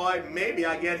hopes, boy, maybe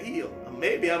I get healed. Or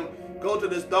maybe I'm go to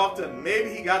this doctor and maybe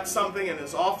he got something in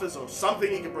his office or something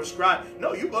he can prescribe.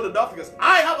 No, you go to the doctor because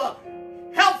I have a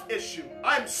health issue.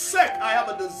 I'm sick. I have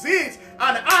a disease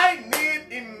and I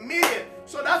need immediate.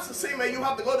 So that's the same way you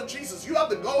have to go to Jesus. You have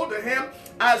to go to him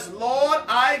as, Lord,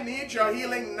 I need your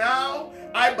healing now.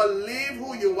 I believe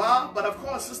who you are. But of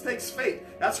course, this takes faith.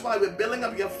 That's why we're building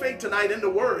up your faith tonight in the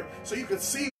word, so you can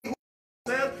see who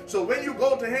he is. So when you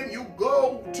go to him, you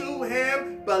go to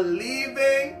him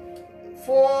believing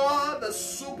for the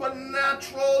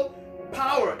supernatural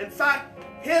power. In fact,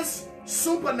 his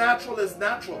supernatural is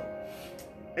natural.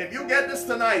 If you get this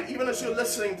tonight, even as you're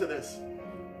listening to this,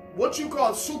 what you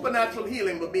call supernatural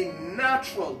healing will be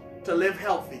natural to live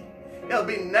healthy. It'll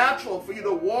be natural for you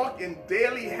to walk in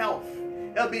daily health.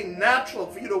 It'll be natural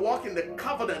for you to walk in the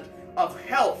covenant of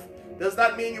health. Does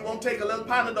that mean you won't take a little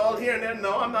Panadol here and there?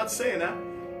 No, I'm not saying that.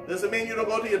 Does it mean you don't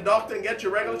go to your doctor and get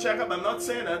your regular checkup? I'm not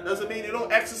saying that. Does it mean you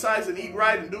don't exercise and eat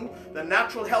right and do the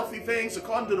natural healthy things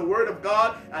according to the word of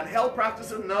God and health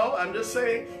practices? No, I'm just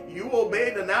saying you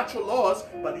obey the natural laws,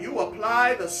 but you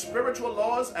apply the spiritual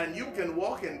laws and you can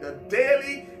walk in the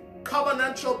daily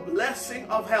covenantal blessing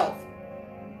of health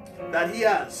that he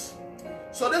has.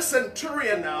 So this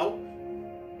centurion now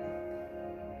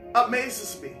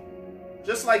amazes me,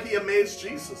 just like he amazed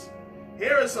Jesus.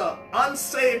 Here is an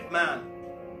unsaved man.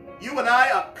 You and I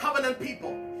are covenant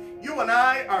people. You and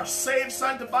I are saved,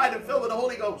 sanctified, and filled with the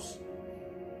Holy Ghost.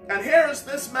 And here is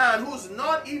this man who's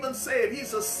not even saved.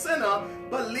 He's a sinner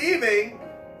believing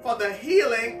for the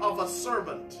healing of a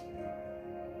servant.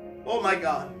 Oh my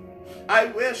God. I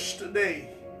wish today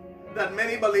that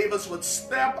many believers would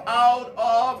step out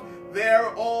of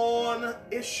their own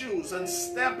issues and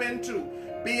step into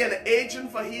be an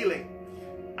agent for healing.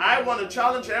 I want to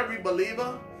challenge every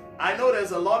believer. I know there's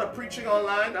a lot of preaching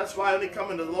online. That's why I only come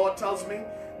when the Lord tells me.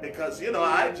 Because,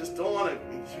 I just don't want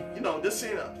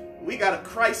to, we got a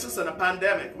crisis and a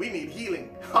pandemic. We need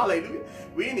healing. Hallelujah.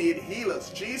 We need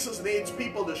healers. Jesus needs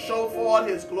people to show forth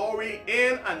his glory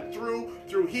in and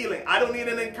through healing. I don't need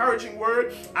an encouraging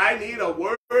word. I need a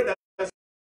word that says,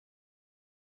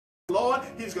 Lord,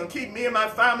 he's going to keep me and my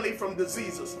family from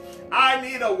diseases. I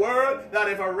need a word that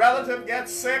if a relative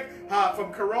gets sick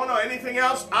from corona or anything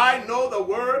else, I know the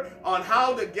word on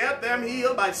how to get them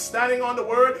healed by standing on the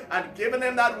word and giving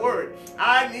them that word.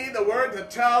 I need the word to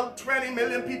tell 20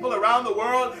 million people around the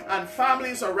world and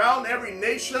families around every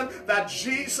nation that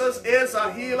Jesus is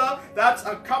a healer. That's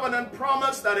a covenant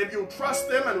promise that if you trust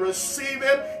him and receive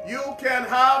him, you can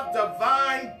have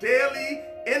divine, daily,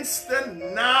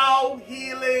 instant, now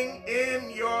healing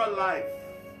in your life.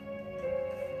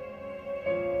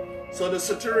 So the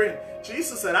centurion,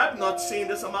 Jesus said, I've not seen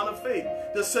this amount of faith.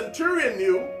 The centurion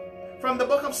knew from the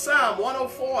book of Psalm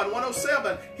 104 and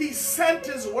 107, he sent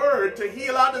his word to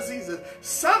heal our diseases.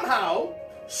 Somehow,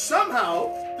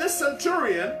 this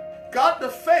centurion got the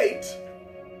faith.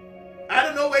 I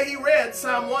don't know where he read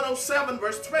Psalm 107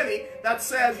 verse 20 that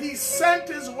says he sent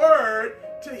his word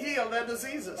to heal their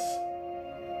diseases.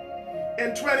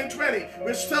 In 2020,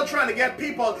 we're still trying to get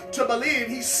people to believe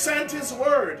he sent his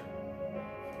word.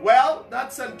 Well,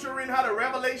 that centurion had a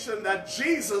revelation that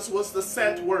Jesus was the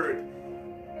sent word.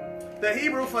 The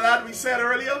Hebrew for that, we said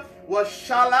earlier, was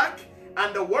shalak,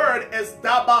 and the word is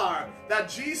dabar. That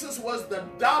Jesus was the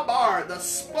dabar, the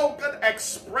spoken,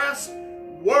 express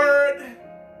word,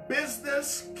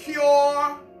 business,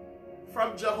 cure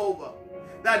from Jehovah.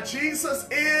 That Jesus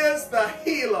is the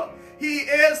healer. He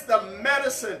is the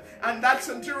medicine. And that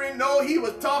centurion, no, he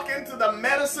was talking to the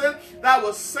medicine that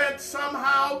was sent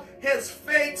somehow. His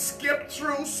faith skipped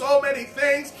through so many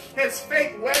things. His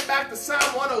faith went back to Psalm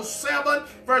 107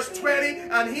 verse 20.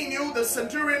 And he knew, the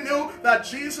centurion knew, that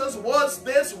Jesus was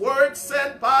this word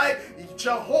sent by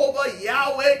Jehovah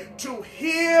Yahweh to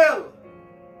heal.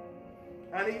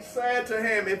 And he said to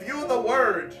him, if you're the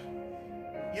word,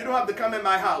 you don't have to come in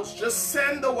my house. Just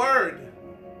send the word.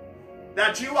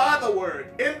 That you are the word.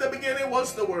 In the beginning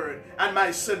was the word. And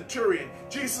my centurion.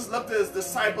 Jesus looked at his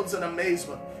disciples in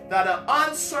amazement. That an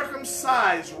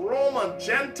uncircumcised Roman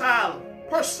Gentile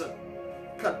person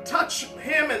could touch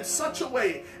him in such a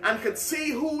way and could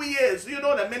see who he is. You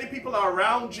know that many people are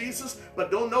around Jesus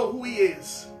but don't know who he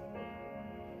is.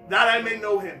 That I may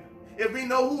know him. If we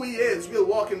know who he is, we'll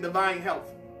walk in divine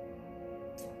health.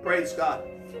 Praise God.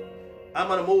 I'm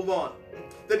going to move on.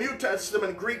 The New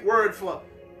Testament Greek word for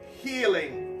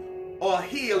healing or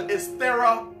heal is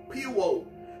therapeio.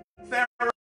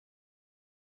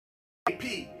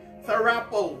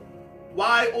 Therapo.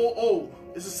 Y-O-O.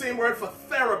 It's the same word for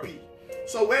therapy.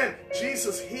 So when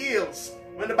Jesus heals,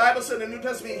 when the Bible said in the New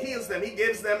Testament he heals them, he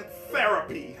gives them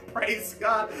therapy. Praise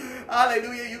God.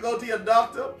 Hallelujah. You go to your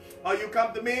doctor or you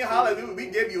come to me. Hallelujah. We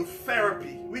give you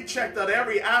therapy. We checked out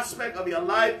every aspect of your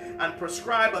life and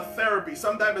prescribe a therapy.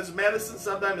 Sometimes it's medicine,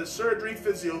 sometimes it's surgery,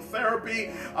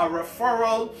 physiotherapy, a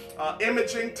referral,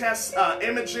 imaging test,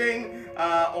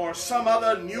 or some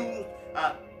other new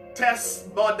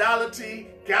test modality,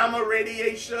 gamma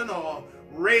radiation or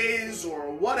rays or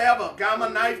whatever, gamma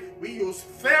knife. We use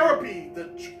therapy to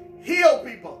heal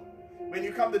people. When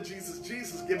you come to Jesus,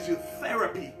 Jesus gives you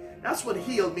therapy. That's what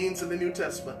heal means in the New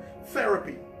Testament.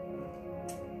 Therapy.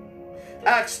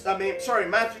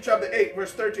 Matthew chapter 8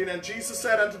 verse 13. And Jesus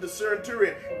said unto the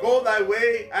centurion, go thy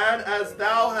way, and as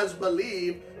thou hast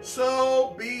believed,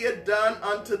 so be it done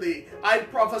unto thee. I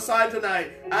prophesy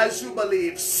tonight, as you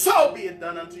believe, so be it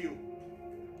done unto you.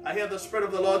 I hear the Spirit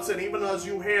of the Lord saying, even as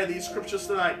you hear these scriptures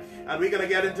tonight, and we're going to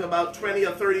get into about 20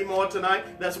 or 30 more tonight.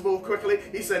 Let's move quickly.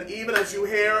 He said, even as you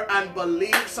hear and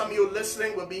believe, some of you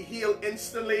listening will be healed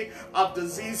instantly of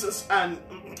diseases and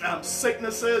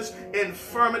sicknesses,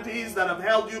 infirmities that have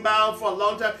held you bound for a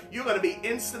long time. You're going to be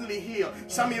instantly healed.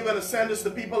 Some of you are going to send this to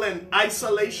people in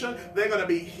isolation. They're going to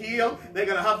be healed. They're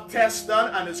going to have tests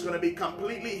done, and it's going to be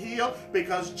completely healed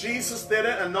because Jesus did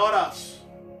it and not us.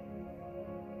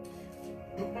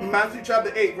 Matthew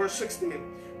chapter 8 verse 16.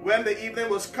 When the evening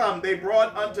was come, they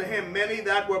brought unto him many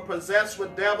that were possessed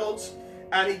with devils,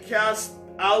 and he cast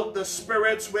out the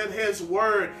spirits with his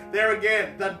word. There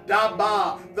again, the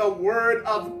daba, the word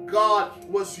of God,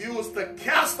 was used to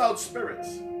cast out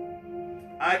spirits.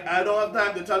 I don't have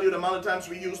time to tell you the amount of times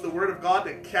we use the word of God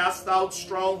to cast out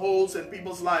strongholds in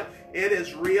people's life. It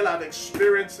is real. I've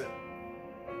experienced it.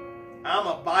 I'm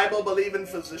a Bible-believing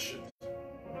physician.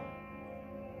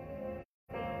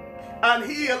 And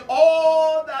heal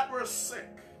all that were sick,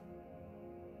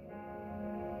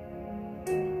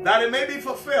 that it may be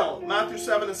fulfilled, Matthew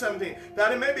 7 and 17,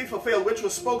 that it may be fulfilled, which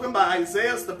was spoken by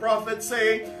Isaiah the prophet,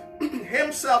 saying,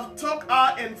 himself took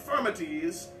our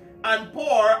infirmities and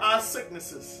bore our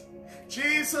sicknesses.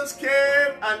 Jesus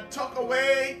came and took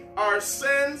away our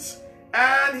sins,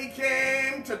 and he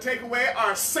came to take away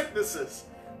our sicknesses.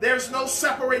 There's no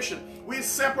separation. We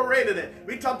separated it.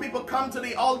 We tell people, come to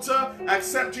the altar,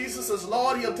 accept Jesus as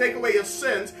Lord, he'll take away your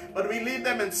sins. But we leave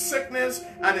them in sickness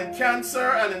and in cancer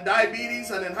and in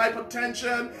diabetes and in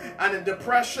hypertension and in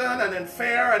depression and in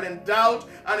fear and in doubt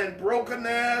and in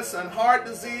brokenness and heart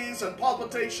disease and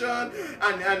palpitation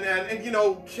and you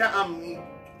know,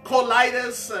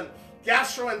 colitis and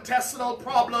gastrointestinal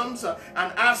problems and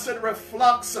acid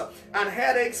reflux and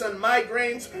headaches and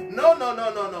migraines. No, no,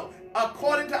 no, no, no.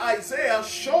 According to Isaiah,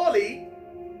 surely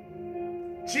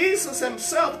Jesus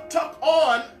himself took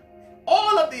on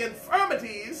all of the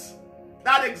infirmities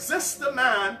that exist in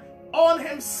man on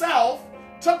himself,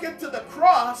 took it to the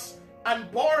cross and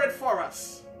bore it for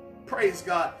us. Praise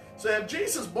God. So if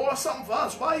Jesus bore something for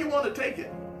us, why you want to take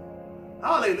it?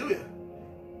 Hallelujah.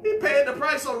 He paid the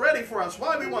price already for us.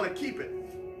 Why we want to keep it?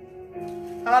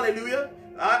 Hallelujah.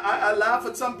 I laugh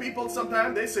at some people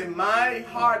sometimes. They say, my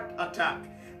heart attack,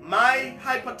 my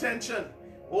hypertension,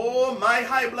 oh, my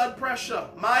high blood pressure,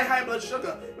 my high blood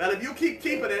sugar. Well, if you keep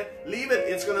keeping it, leave it,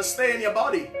 it's going to stay in your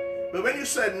body. But when you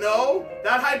said, no,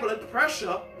 that high blood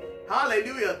pressure,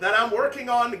 hallelujah, that I'm working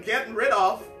on getting rid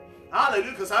of,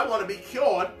 hallelujah, because I want to be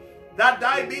cured. That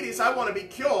diabetes, I want to be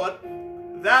cured.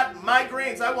 That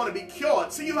migraines, I want to be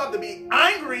cured. See, you have to be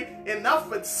angry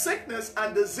enough with sickness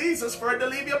and diseases for it to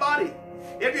leave your body.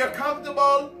 If you're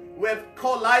comfortable with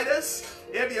colitis,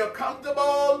 if you're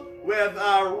comfortable with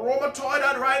rheumatoid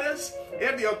arthritis,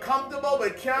 if you're comfortable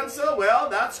with cancer, well,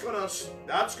 that's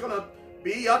gonna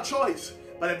be your choice.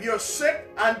 But if you're sick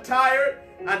and tired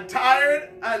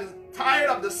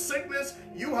of the sickness,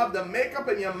 you have to make up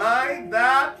in your mind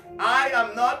that I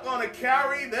am not going to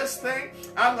carry this thing.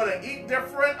 I'm going to eat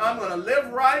different. I'm going to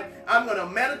live right. I'm going to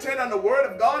meditate on the Word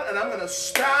of God, and I'm going to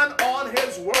stand on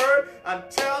His Word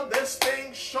until this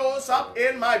thing shows up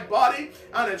in my body,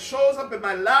 and it shows up in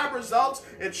my lab results.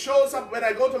 It shows up when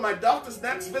I go to my doctor's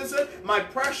next visit. My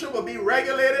pressure will be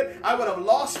regulated. I would have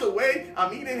lost the weight.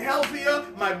 I'm eating healthier.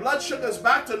 My blood sugar is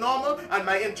back to normal, and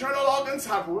my internal organs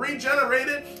have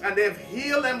regenerated, and they've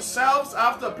healed themselves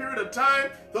after a period of time.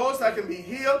 Those that can be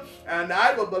healed, and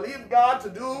I will believe God to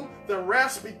do the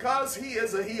rest because He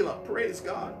is a healer. Praise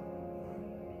God.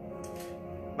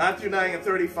 Matthew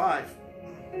 9:35.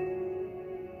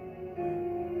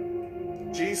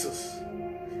 Jesus.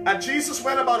 And Jesus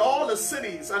went about all the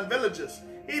cities and villages.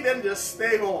 He didn't just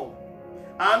stay home.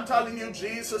 I'm telling you,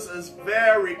 Jesus is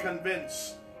very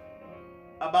convinced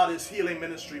about His healing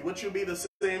ministry. Would you be the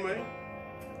same way?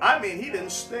 I mean, He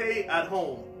didn't stay at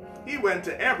home. He went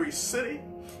to every city.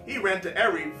 He went to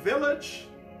every village,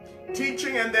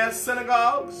 teaching in their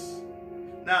synagogues.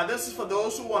 Now, this is for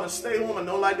those who want to stay home and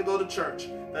don't like to go to church.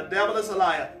 The devil is a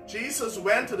liar. Jesus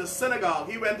went to the synagogue.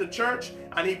 He went to church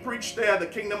and He preached there the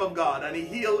kingdom of God. And He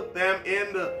healed them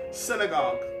in the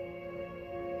synagogue.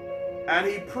 And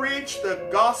He preached the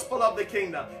gospel of the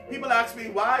kingdom. People ask me,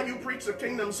 why you preach the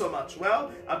kingdom so much?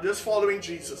 Well, I'm just following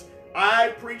Jesus. I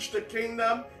preach the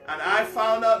kingdom, and I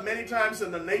found out many times in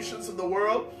the nations of the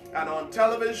world and on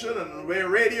television and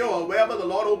radio or wherever the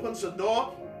Lord opens the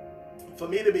door for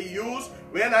me to be used,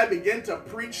 when I begin to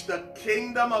preach the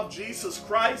kingdom of Jesus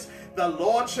Christ, the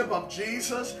lordship of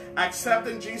Jesus,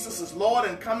 accepting Jesus as Lord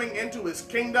and coming into His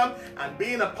kingdom and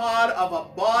being a part of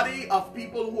a body of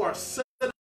people who are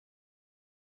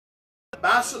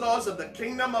ambassadors of the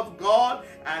kingdom of God,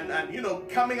 and you know,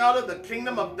 coming out of the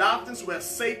kingdom of darkness where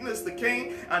Satan is the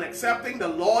king, and accepting the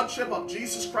lordship of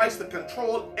Jesus Christ to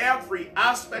control every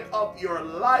aspect of your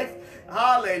life.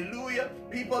 Hallelujah.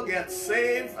 People get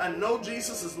saved and know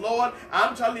Jesus is Lord.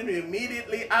 I'm telling you,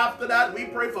 immediately after that, we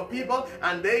pray for people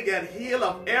and they get healed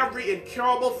of every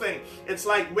incurable thing. It's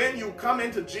like when you come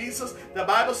into Jesus, the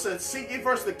Bible says, seek ye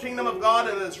first the kingdom of God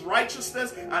and His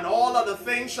righteousness, and all other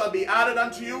things shall be added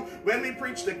unto you. When we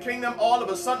preach the kingdom, all of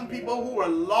a sudden people who are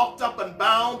locked up and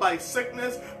bound by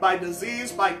sickness, by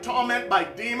disease, by torment, by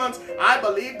demons, I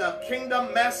believe the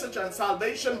kingdom message and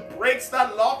salvation breaks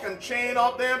that lock and chain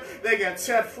off them. They get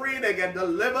set free, they get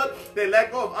delivered, they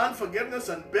let go of unforgiveness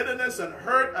and bitterness and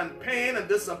hurt and pain and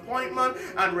disappointment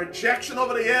and rejection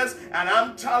over the years. And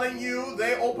I'm telling you,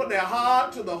 they open their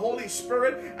heart to the Holy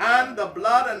Spirit and the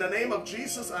blood and the name of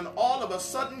Jesus, and all of a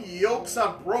sudden yokes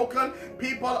are broken.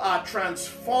 People are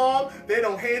transformed. They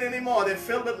don't hate anymore. They're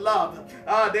filled with love.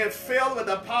 They're filled with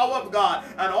the power of God,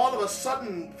 and all of a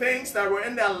sudden things that were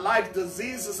in their life,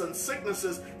 diseases and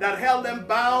sicknesses that held them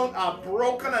bound, are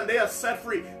broken and they are set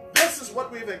free. This is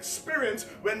what we've experienced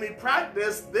when we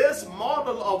practice this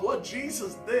model of what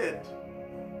Jesus did.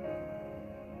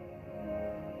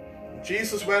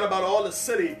 Jesus went about all the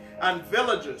city and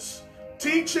villages,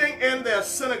 teaching in their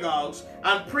synagogues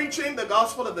and preaching the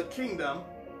gospel of the kingdom,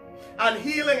 and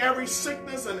healing every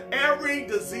sickness and every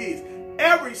disease,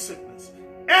 every sickness,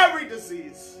 every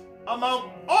disease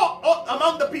among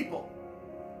the people.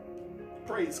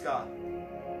 Praise God.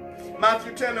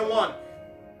 Matthew 10:1.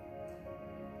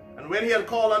 And when he had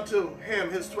called unto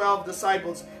him his 12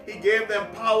 disciples, he gave them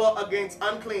power against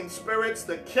unclean spirits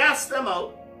to cast them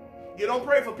out. You don't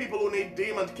pray for people who need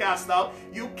demons cast out.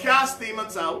 You cast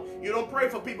demons out. You don't pray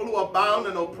for people who are bound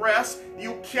and oppressed.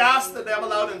 You cast the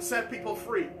devil out and set people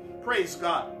free. Praise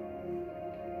God.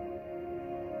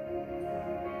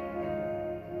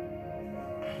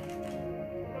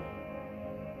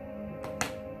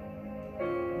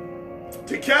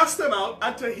 To cast them out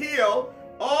and to heal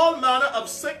all manner of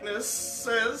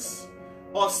sicknesses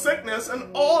or sickness and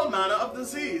all manner of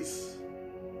disease.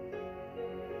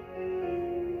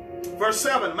 Verse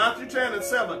 7, Matthew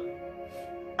 10:7.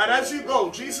 And as you go,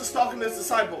 Jesus talking to his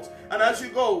disciples, and as you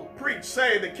go, preach,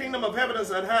 say, the kingdom of heaven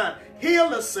is at hand. Heal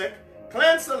the sick,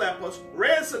 cleanse the lepers,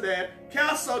 raise the dead,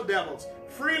 cast out devils.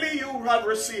 Freely you have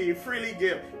received, freely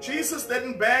give. Jesus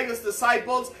didn't beg his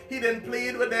disciples. He didn't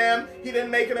plead with them. He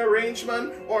didn't make an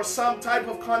arrangement or some type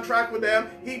of contract with them.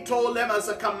 He told them as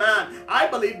a command. I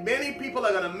believe many people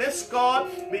are going to miss God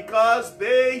because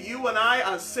you and I,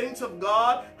 as saints of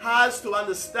God, has to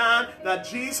understand that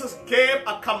Jesus gave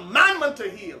a commandment to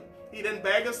heal. He didn't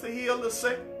beg us to heal the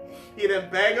sick. He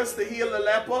didn't beg us to heal the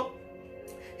leper.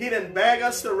 He didn't beg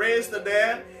us to raise the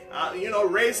dead.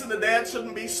 Raising the dead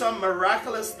shouldn't be some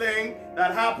miraculous thing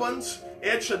that happens.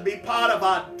 It should be part of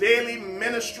our daily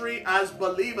ministry as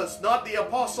believers, not the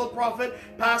apostle, prophet,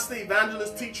 pastor,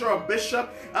 evangelist, teacher, or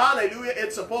bishop. Hallelujah.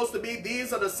 It's supposed to be,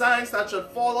 these are the signs that should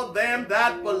follow them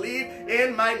that believe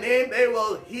in my name. They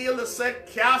will heal the sick,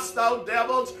 cast out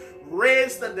devils,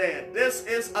 raise the dead. This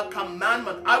is a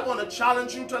commandment. I want to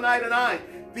challenge you tonight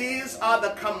these are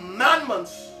the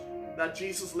commandments that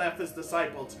Jesus left his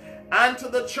disciples, and to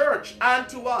the church, and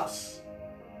to us.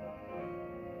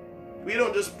 We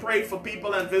don't just pray for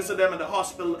people and visit them in the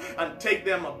hospital and take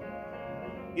them a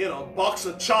box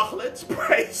of chocolates.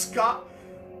 Praise God.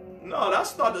 No,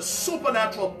 that's not the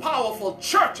supernatural, powerful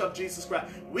church of Jesus Christ.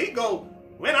 We go,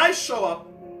 when I show up,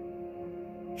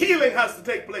 healing has to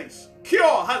take place.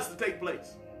 Cure has to take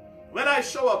place. When I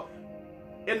show up,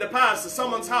 in the past, to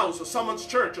someone's house or someone's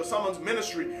church or someone's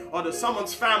ministry or to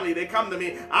someone's family, they come to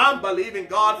me, I'm believing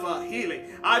God for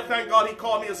healing. I thank God he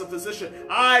called me as a physician.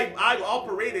 I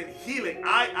operate in healing.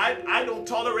 I don't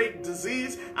tolerate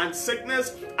disease and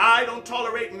sickness. I don't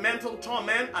tolerate mental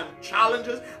torment and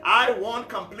challenges. I want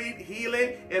complete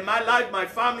healing in my life, my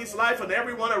family's life, and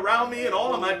everyone around me, and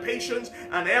all of my patients,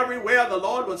 and everywhere the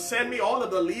Lord will send me, all of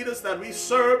the leaders that we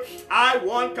serve. I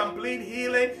want complete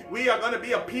healing. We are going to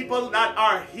be a people that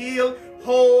are healed,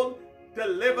 whole,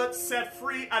 delivered, set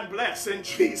free, and blessed in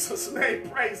Jesus' name.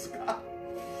 Praise God.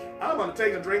 I'm going to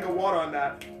take a drink of water on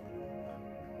that.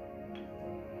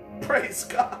 Praise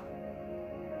God.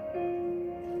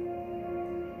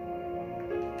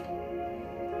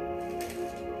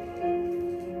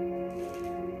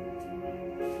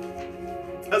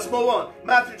 Let's move on.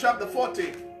 Matthew chapter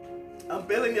 14. I'm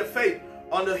building your faith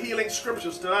on the healing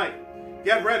scriptures tonight.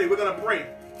 Get ready. We're going to pray.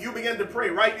 You begin to pray.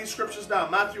 Write these scriptures down.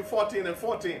 Matthew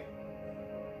 14:14.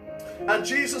 And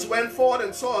Jesus went forward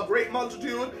and saw a great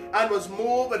multitude and was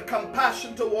moved with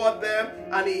compassion toward them,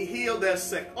 and he healed their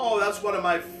sick. Oh, that's one of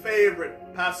my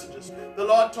favorite passages. The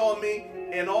Lord told me,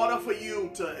 in order for you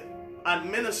to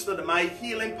administer my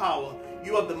healing power,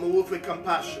 you have to move with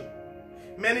compassion.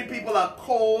 Many people are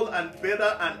cold and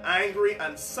bitter and angry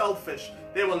and selfish.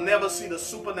 They will never see the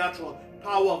supernatural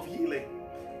power of healing.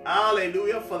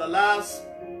 Hallelujah. For the last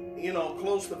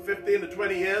close to 15 to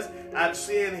 20 years, I've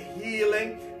seen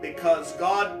healing because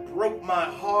God broke my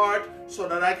heart so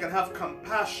that I can have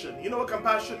compassion. You know what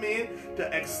compassion means?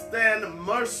 To extend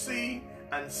mercy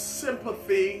and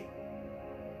sympathy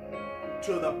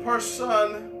to the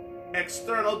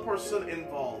external person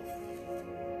involved.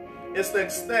 It's to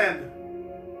extend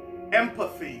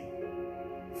empathy,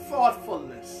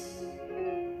 thoughtfulness,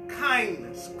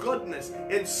 kindness, goodness,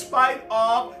 in spite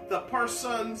of the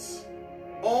person's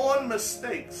own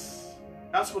mistakes.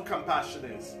 That's what compassion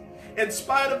is. In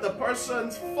spite of the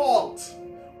person's fault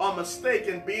or mistake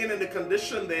in being in the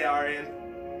condition they are in,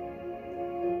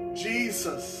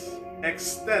 Jesus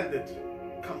extended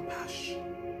compassion.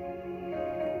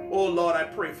 Oh Lord, I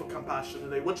pray for compassion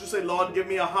today. Would you say, Lord, give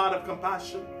me a heart of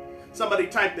compassion? Somebody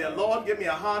type there, Lord, give me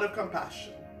a heart of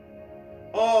compassion.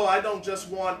 Oh, I don't just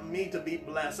want me to be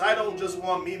blessed. I don't just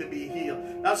want me to be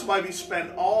healed. That's why we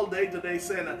spend all day today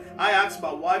saying that. I asked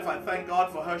my wife, I thank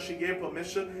God for her. She gave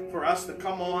permission for us to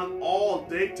come on all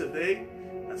day today.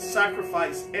 and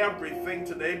sacrifice everything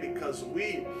today because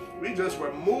we just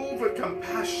were moved with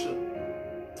compassion.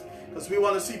 Because we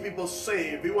want to see people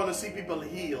saved. We want to see people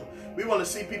healed. We want to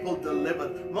see people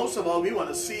delivered. Most of all, we want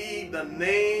to see the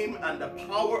name and the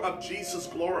power of Jesus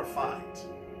glorified.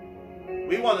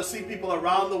 We want to see people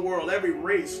around the world, every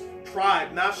race,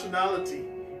 tribe, nationality,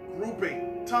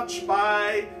 grouping, touched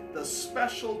by the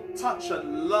special touch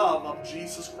and love of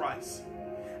Jesus Christ.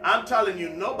 I'm telling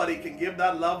you, nobody can give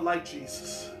that love like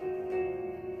Jesus.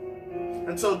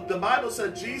 And so the Bible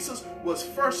said Jesus was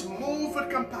first moved with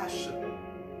compassion.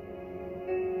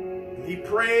 He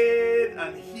prayed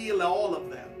and healed all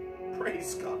of them.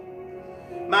 Praise God.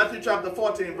 Matthew chapter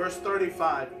 14, verse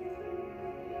 35.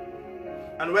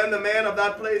 And when the men of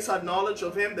that place had knowledge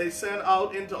of him, they sent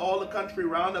out into all the country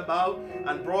round about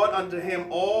and brought unto him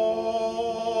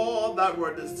all that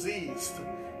were diseased.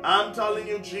 I'm telling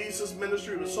you, Jesus'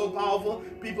 ministry was so powerful.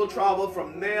 People traveled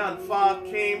from near and far,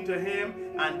 came to him,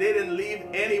 and they didn't leave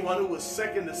anyone who was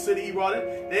sick in the city. He brought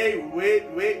it. They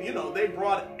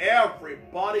brought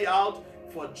everybody out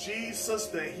for Jesus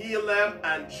to heal them,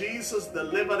 and Jesus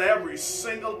delivered every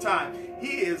single time.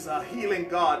 He is a healing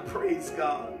God. Praise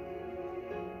God.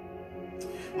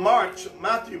 Mark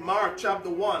chapter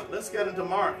 1. Let's get into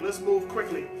Mark. Let's move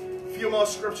quickly. A few more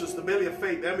scriptures to build your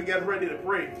faith. Then we get ready to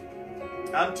pray.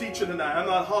 I'm teaching tonight. I'm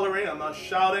not hollering. I'm not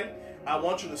shouting. I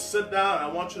want you to sit down. I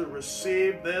want you to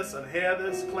receive this and hear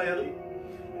this clearly.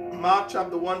 Mark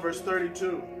chapter 1 verse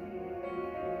 32.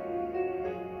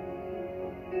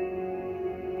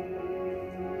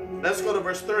 Let's go to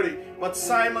verse 30. But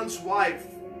Simon's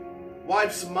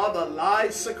wife's mother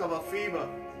lies sick of a fever.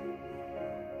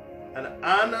 And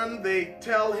anon they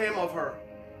tell him of her.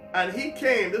 And he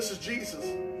came, this is Jesus,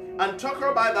 and took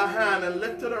her by the hand and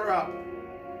lifted her up.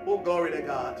 Oh, glory to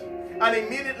God. And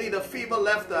immediately the fever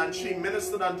left her, and she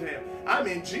ministered unto him. I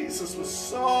mean, Jesus was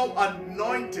so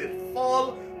anointed,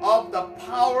 full of the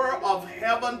power of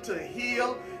heaven to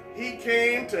heal. He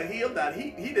came to heal that.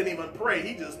 He didn't even pray.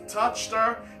 He just touched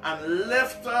her and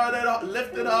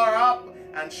lifted her up.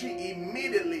 And she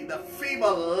immediately, the fever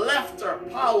left her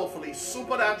powerfully,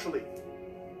 supernaturally.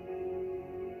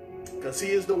 Because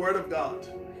he is the word of God.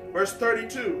 Verse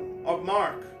 32 of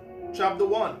Mark chapter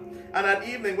 1. And at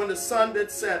evening, when the sun did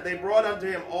set, they brought unto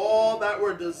him all that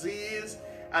were diseased,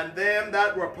 and them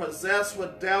that were possessed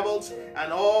with devils,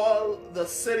 and all the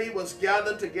city was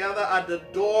gathered together at the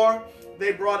door.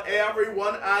 They brought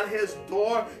everyone at his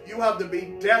door. You have to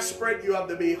be desperate. You have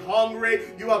to be hungry.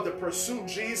 You have to pursue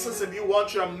Jesus if you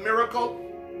want your miracle,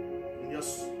 your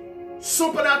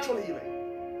supernatural healing.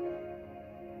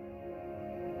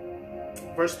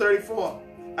 Verse 34.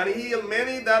 And he healed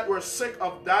many that were sick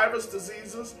of divers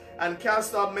diseases, and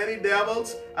cast out many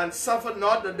devils, and suffered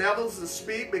not the devils to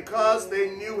speak, because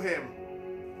they knew him.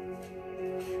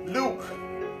 Luke,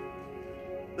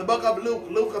 the book of Luke.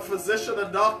 Luke, a physician,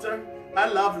 a doctor. I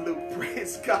love Luke.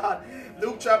 Praise God.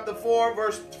 Luke chapter 4,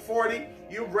 verse 40.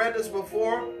 You've read this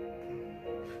before.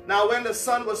 Now when the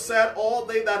sun was set, all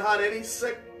they that had any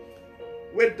sick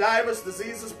with divers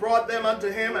diseases brought them unto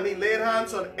him, and he laid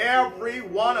hands on every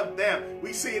one of them.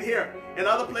 We see it here. In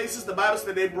other places, the Bible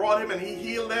said they brought him and he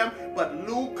healed them. But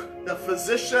Luke, the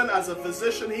physician, as a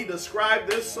physician, he described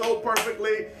this so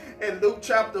perfectly. In Luke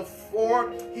chapter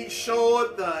 4, he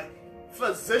showed the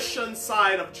physician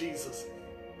side of Jesus.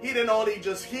 He didn't only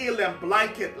just heal them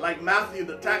blanket like Matthew,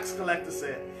 the tax collector,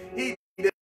 said. He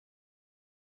did.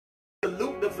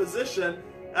 Luke, the physician,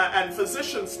 and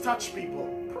physicians touch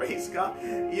people. Praise God.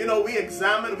 You know, we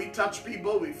examine, we touch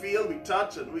people, we feel, we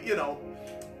touch, and we,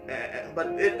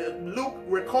 but Luke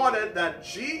recorded that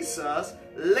Jesus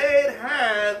laid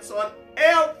hands on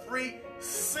every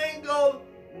single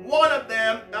one of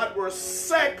them that were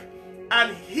sick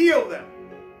and healed them.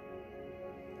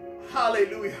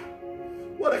 Hallelujah.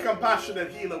 What a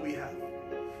compassionate healer we have.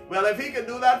 Well, if he can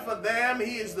do that for them,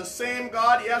 he is the same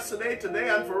God yesterday, today,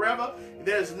 and forever.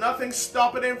 There's nothing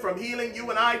stopping him from healing you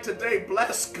and I today.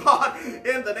 Bless God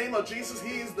in the name of Jesus.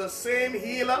 He is the same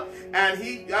healer.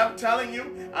 And I'm telling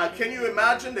you, can you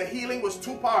imagine the healing was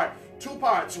two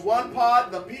parts. One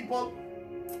part, the people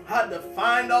had to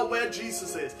find out where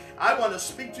Jesus is. I want to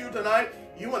speak to you tonight.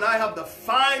 You and I have to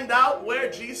find out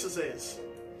where Jesus is.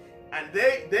 And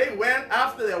they went,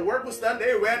 after their work was done,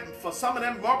 they went, for some of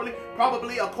them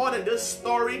probably according to this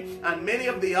story and many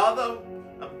of the other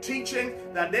teaching,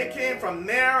 that they came from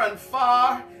near and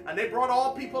far, and they brought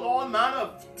all people, all manner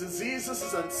of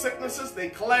diseases and sicknesses. They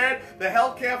cleared the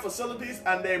healthcare facilities,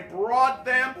 and they brought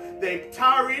them. They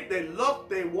tarried, they looked,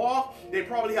 they walked. They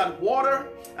probably had water,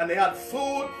 and they had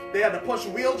food. They had to push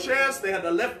wheelchairs. They had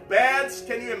to lift beds.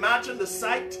 Can you imagine the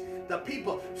sight? the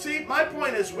people. See, my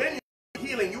point is, when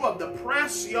healing, you have to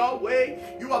press your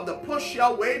way, you have to push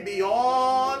your way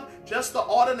beyond just the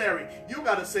ordinary. You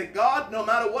got to say, God, no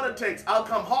matter what it takes, I'll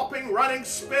come hopping, running,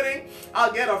 spinning.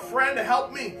 I'll get a friend to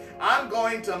help me. I'm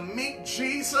going to meet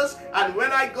Jesus, and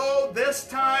when I go this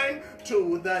time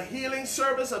to the healing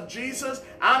service of Jesus,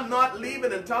 I'm not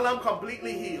leaving until I'm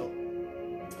completely healed.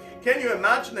 Can you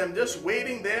imagine them just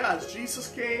waiting there as Jesus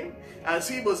came? As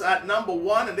he was at number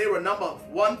 1 and they were number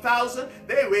 1,000.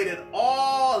 They waited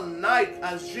all night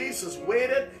as Jesus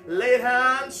waited, laid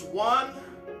hands, one,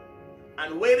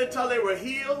 and waited till they were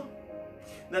healed.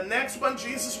 The next one,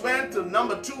 Jesus went to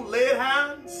number 2, laid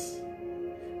hands.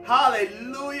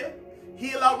 Hallelujah.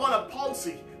 Healed out one of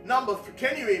palsy. Number 3,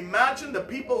 can you imagine the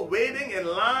people waiting in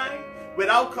line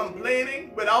without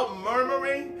complaining, without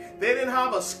murmuring? They didn't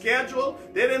have a schedule.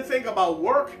 They didn't think about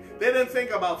work. They didn't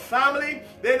think about family.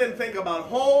 They didn't think about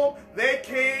home. They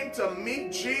came to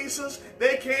meet Jesus.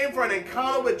 They came for an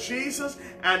encounter with Jesus,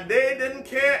 and they didn't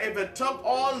care if it took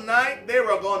all night. They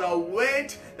were going to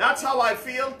wait. That's how I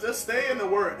feel this day in the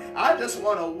Word. I just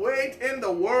want to wait in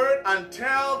the Word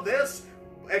until this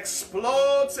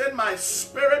explodes in my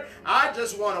spirit. I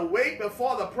just want to wait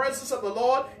before the presence of the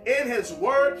Lord in His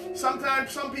Word.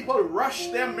 Sometimes some people rush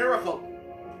their miracle.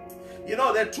 You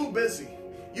know, they're too busy.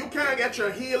 You can't get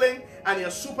your healing and your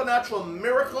supernatural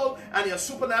miracle and your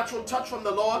supernatural touch from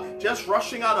the Lord just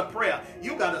rushing out of prayer.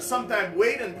 You got to sometimes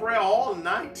wait in prayer all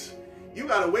night. You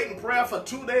got to wait in prayer for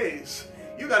 2 days.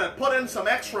 You got to put in some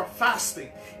extra fasting.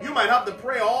 You might have to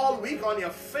pray all week on your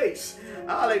face.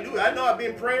 Hallelujah. I know I've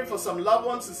been praying for some loved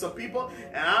ones and some people,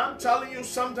 and I'm telling you,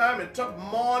 sometime it took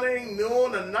morning,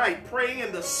 noon, and night, praying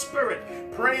in the Spirit,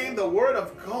 praying the Word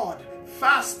of God,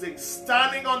 fasting,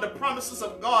 standing on the promises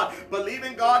of God,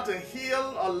 believing God to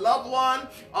heal a loved one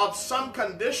of some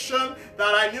condition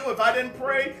that I knew if I didn't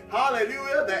pray,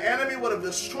 hallelujah, the enemy would have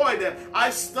destroyed them. I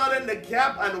stood in the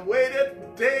gap and waited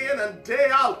day in and day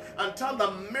out until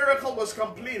the miracle was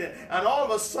completed. And all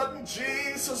of a sudden,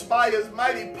 Jesus, by His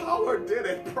mighty power, did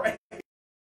it. Pray.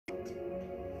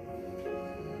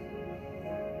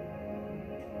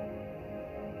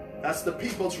 That's the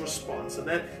people's response. And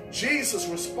then Jesus'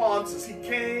 response is He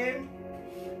came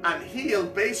and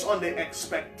healed based on the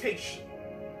expectation.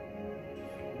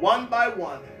 One by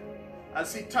one,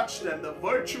 as He touched them, the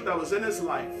virtue that was in His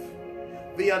life,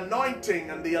 the anointing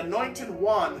and the anointed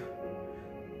one,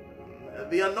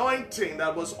 the anointing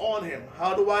that was on Him.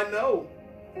 How do I know?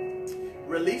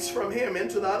 Released from Him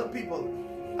into the other people.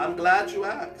 I'm glad you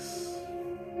asked.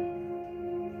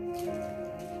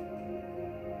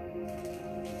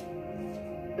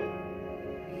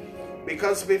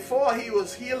 Because before He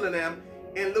was healing them,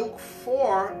 in Luke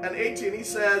 4:18, He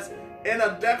says, in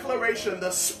a declaration,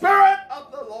 the Spirit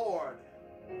of the Lord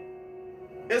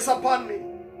is upon me,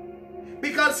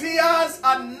 because He has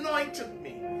anointed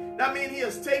me. That means He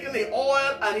has taken the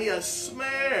oil and He has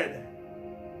smeared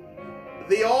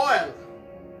the oil.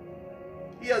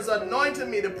 He has anointed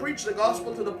me to preach the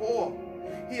gospel to the poor.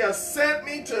 He has sent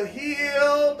me to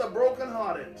heal the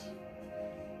brokenhearted,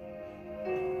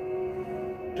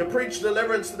 to preach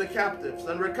deliverance to the captives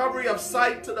and recovery of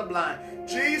sight to the blind.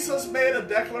 Jesus made a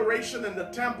declaration in the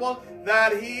temple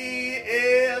that He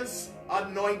is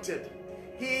anointed.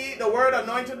 The word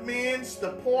anointed means to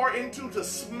pour into, to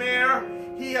smear.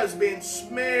 He has been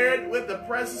smeared with the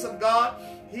presence of God.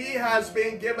 He has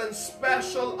been given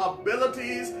special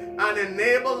abilities and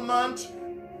enablement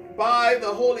by the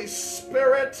Holy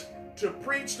Spirit to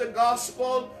preach the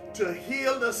gospel, to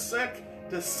heal the sick,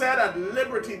 to set at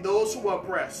liberty those who are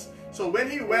oppressed. So when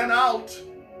He went out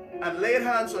and laid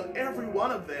hands on every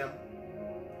one of them,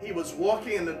 He was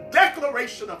walking in the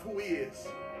declaration of who He is.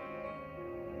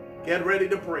 Get ready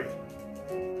to pray.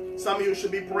 Some of you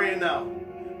should be praying now.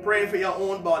 Praying for your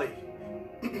own body.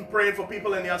 Praying for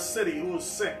people in your city who is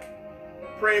sick.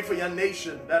 Praying for your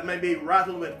nation that may be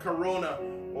rattled with corona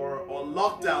or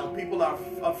lockdown. People are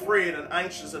afraid and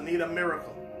anxious and need a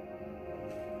miracle.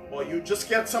 Or you just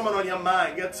get someone on your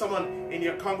mind. Get someone in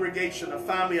your congregation, a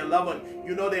family, a loved one.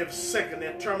 You know they're sick and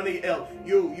they're terminally ill.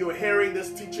 You're hearing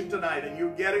this teaching tonight and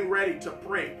you're getting ready to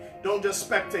pray. Don't just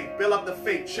spectate. Build up the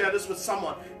faith. Share this with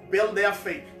someone. Build their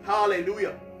faith.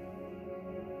 Hallelujah.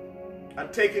 I'm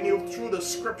taking you through the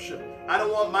scripture. I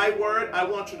don't want my word. I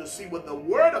want you to see what the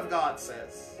word of God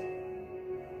says.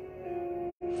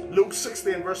 Luke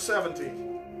 16 verse 17.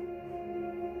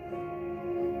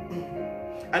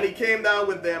 And He came down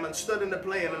with them and stood in the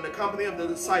plain in the company of the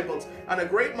disciples, and a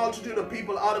great multitude of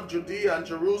people out of Judea and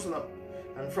Jerusalem,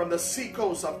 and from the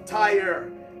seacoast of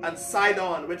Tyre and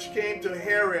Sidon, which came to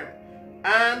hear Him,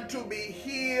 and to be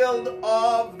healed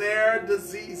of their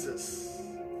diseases.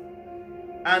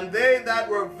 And they that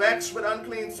were vexed with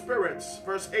unclean spirits,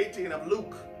 verse 18 of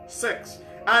Luke 6,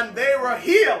 and they were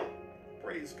healed.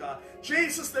 Praise God.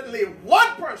 Jesus didn't leave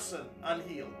one person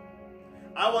unhealed.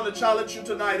 I want to challenge you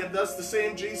tonight, if that's the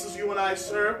same Jesus you and I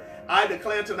serve, I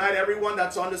declare tonight, everyone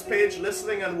that's on this page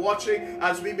listening and watching,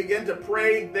 as we begin to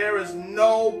pray, there is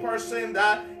no person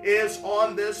that is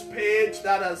on this page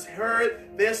that has heard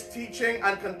this teaching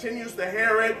and continues to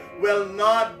hear it will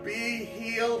not be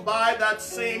healed by that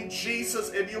same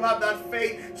Jesus. If you have that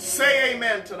faith, say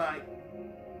amen tonight.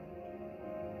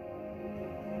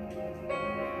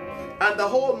 And the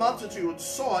whole multitude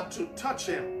sought to touch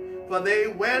him, for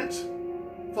there went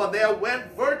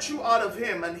virtue out of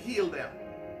him and healed them.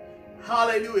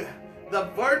 Hallelujah. The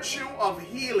virtue of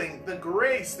healing, the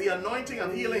grace, the anointing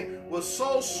of healing was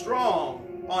so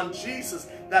strong on Jesus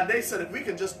that they said if we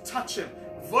can just touch him,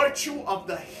 virtue of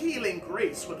the healing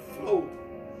grace would flow.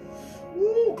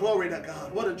 Ooh, glory to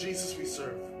God. What a Jesus we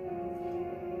serve.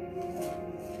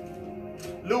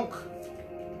 Luke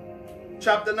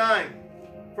chapter 9,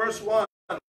 verse 1.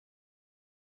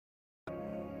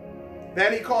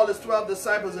 Then he called his 12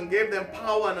 disciples and gave them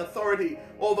power and authority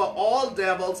over all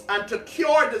devils and to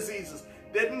cure diseases.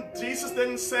 Jesus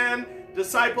didn't send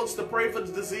disciples to pray for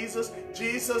diseases.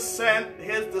 Jesus sent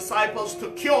his disciples to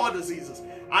cure diseases.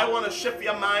 I want to shift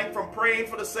your mind from praying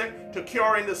for the sick to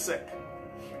curing the sick.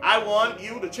 I want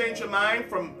you to change your mind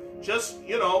from just,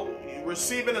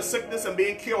 receiving a sickness and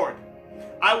being cured.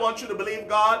 I want you to believe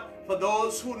God for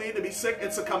those who need to be sick.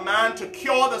 It's a command to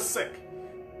cure the sick.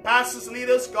 Pastors,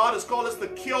 leaders, God has called us to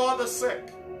cure the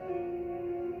sick.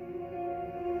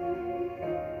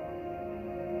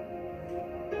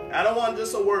 I don't want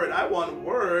just a word. I want a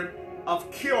word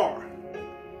of cure.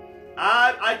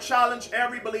 I challenge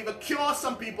every believer, cure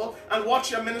some people and watch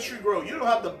your ministry grow. You don't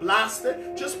have to blast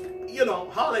it. Just,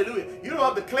 hallelujah. You don't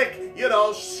have to click,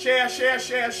 share.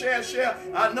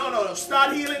 No.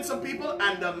 Start healing some people,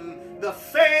 and the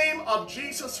fame of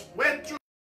Jesus went through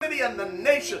and the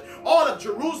nation, all of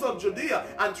Jerusalem, Judea,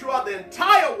 and throughout the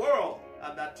entire world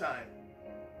at that time.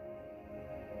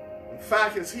 In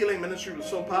fact, his healing ministry was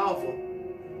so powerful,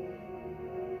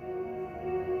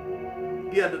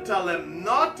 he had to tell them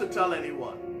not to tell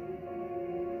anyone.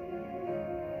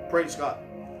 Praise God.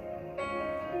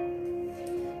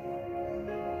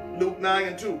 Luke 9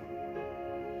 and 2.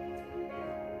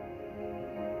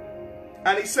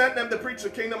 And he sent them to preach the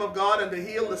kingdom of God and to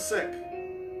heal the sick.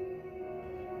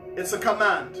 It's a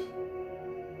command.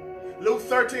 Luke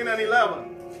 13 and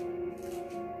 11.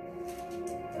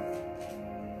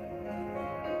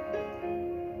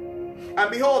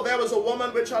 And behold, there was a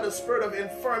woman which had a spirit of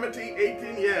infirmity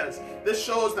 18 years. This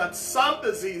shows that some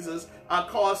diseases are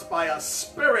caused by a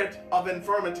spirit of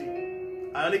infirmity.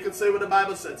 I only can say what the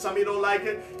Bible said. Some of you don't like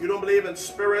it. You don't believe in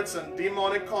spirits and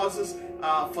demonic causes.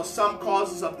 For some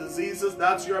causes of diseases,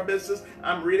 that's your business.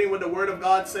 I'm reading what the Word of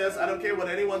God says. I don't care what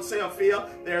anyone say or feel.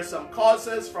 There are some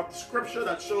causes from Scripture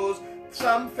that shows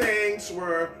some things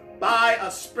were by a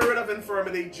spirit of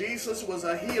infirmity. Jesus was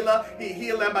a healer. He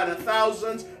healed them by the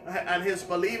thousands, and his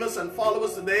believers and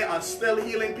followers today are still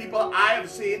healing people. I have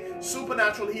seen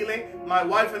supernatural healing. My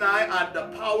wife and I are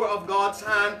the power of God's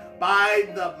hand by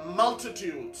the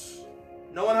multitudes.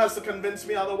 No one has to convince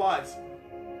me otherwise.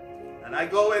 And I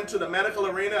go into the medical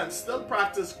arena and still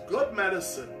practice good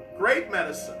medicine, great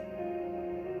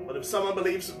medicine. But if someone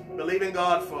believes in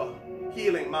God for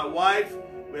healing, my wife,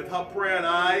 with her prayer, and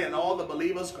I and all the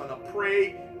believers going to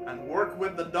pray and work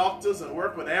with the doctors and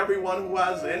work with everyone who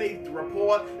has any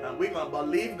report, and we're going to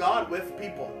believe God with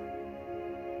people.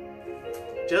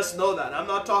 Just know that. I'm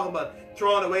not talking about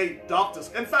throwing away doctors.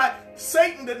 In fact,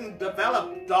 Satan didn't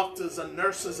develop doctors and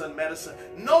nurses and medicine.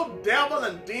 No devil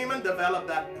and demon developed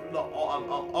that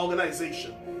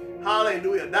organization.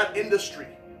 Hallelujah. That industry.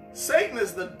 Satan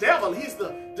is the devil. He's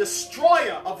the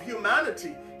destroyer of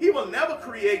humanity. He will never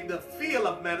create the field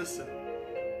of medicine.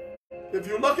 If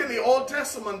you look in the Old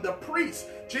Testament, the priest,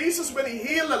 Jesus, when he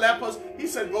healed the lepers, he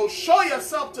said, go show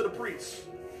yourself to the priest.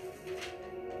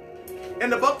 In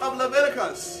the book of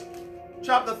Leviticus,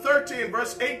 chapter 13,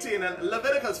 verse 18, and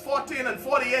Leviticus 14 and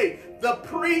 48, the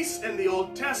priests in the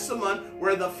Old Testament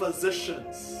were the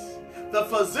physicians. The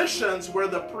physicians were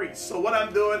the priests. So what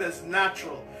I'm doing is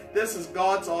natural. This is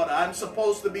God's order. I'm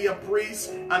supposed to be a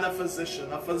priest and a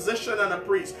physician and a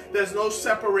priest. There's no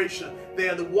separation. They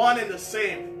are the one and the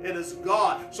same. It is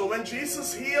God. So when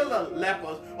Jesus healed the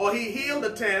lepers, or he healed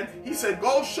the 10, he said,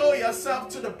 go show yourself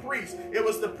to the priest. It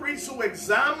was the priest who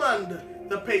examined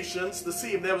the patients to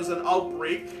see if there was an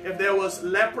outbreak, if there was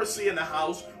leprosy in the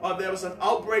house, or if there was an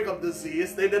outbreak of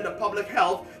disease. They did the public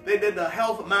health. They did the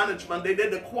health management. They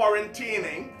did the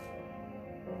quarantining.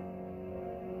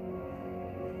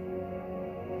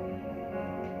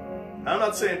 I'm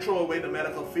not saying throw away the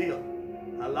medical field.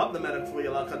 I love the medical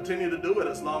field. I'll continue to do it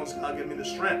as long as God gives me the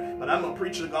strength. But I'm going to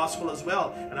preach the gospel as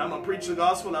well. And I'm going to preach the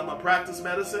gospel. I'm going to practice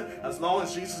medicine as long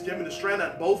as Jesus gives me the strength.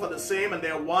 And both are the same and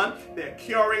they're one. They're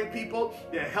curing people.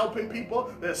 They're helping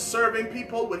people. They're serving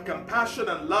people with compassion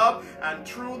and love. And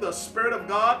through the Spirit of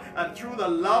God and through the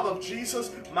love of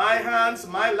Jesus, my hands,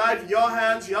 my life, your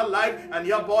hands, your life, and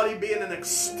your body being an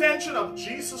extension of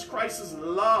Jesus Christ's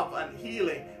love and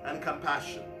healing and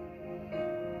compassion.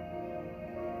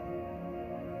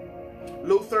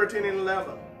 Luke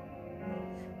 13:11.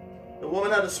 The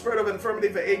woman had a spirit of infirmity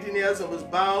for 18 years and was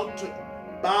bowed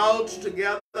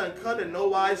together and could in no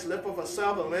wise lift up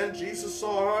herself. And when Jesus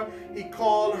saw her, he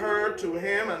called her to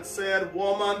him and said,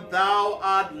 Woman, thou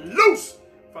art loose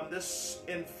from this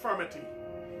infirmity.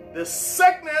 This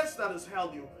sickness that has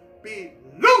held you, be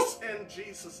loose in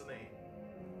Jesus' name.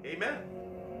 Amen.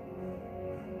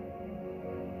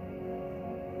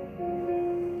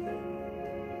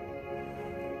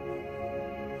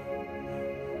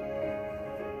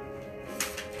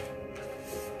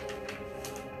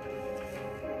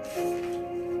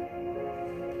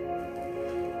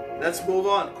 Let's move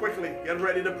on quickly. Get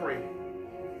ready to pray.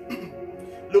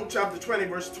 Luke chapter 20,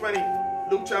 verse 20.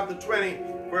 Luke chapter 20,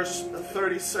 verse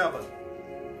 37.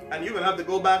 And you're going to have to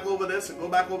go back over this and go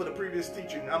back over the previous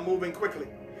teaching. I'm moving quickly.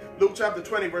 Luke chapter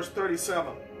 20, verse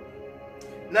 37.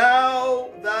 Now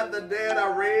that the dead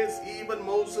are raised, even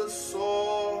Moses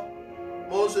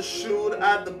shewed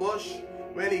at the bush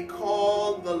when he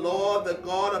called the Lord, the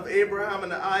God of Abraham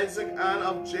and Isaac and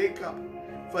of Jacob.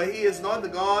 For he is not the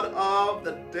God of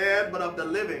the dead, but of the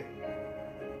living.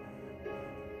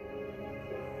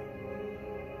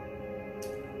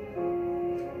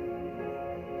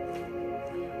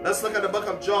 Let's look at the book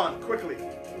of John quickly.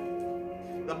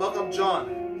 The book of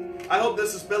John. I hope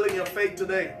this is building your faith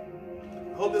today.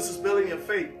 I hope this is building your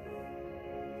faith.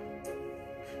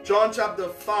 John chapter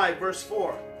 5, verse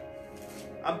 4.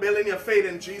 I'm building your faith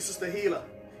in Jesus the healer.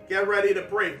 Get ready to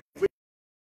pray.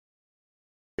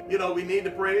 You know, we need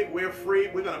to pray. We're free.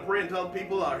 We're going to pray until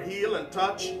people are healed and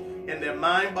touched in their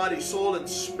mind, body, soul, and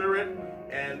spirit.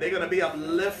 And they're going to be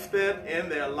uplifted in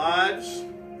their lives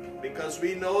because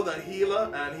we know the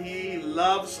healer and he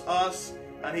loves us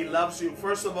and he loves you.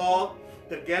 First of all,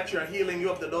 to get your healing, you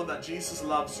have to know that Jesus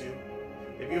loves you.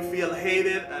 If you feel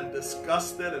hated and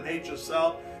disgusted and hate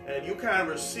yourself, and you can't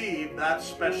receive that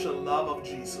special love of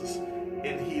Jesus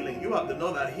in healing, you have to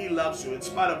know that he loves you. In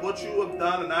spite of what you have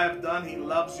done and I have done, he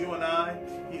loves you and I.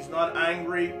 He's not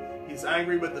angry. He's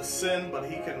angry with the sin, but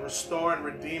he can restore and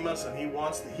redeem us, and he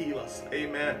wants to heal us.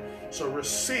 Amen. So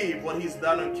receive what he's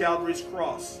done on Calvary's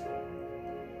cross.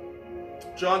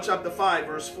 John chapter 5,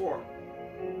 verse 4.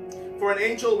 For an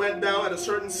angel went down at a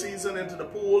certain season into the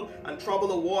pool and troubled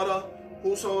the water.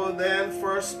 Whosoever then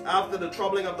first after the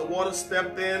troubling of the water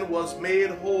stepped in was made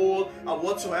whole of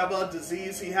whatsoever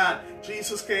disease he had.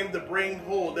 Jesus came to bring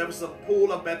whole. There was a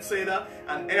pool of Bethsaida,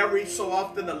 and every so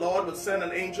often the Lord would send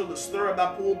an angel to stir up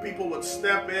that pool. People would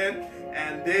step in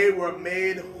and they were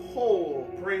made whole.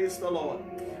 Praise the Lord.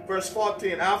 Verse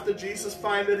 14. After Jesus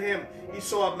findeth him, he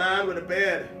saw a man with a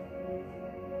bed.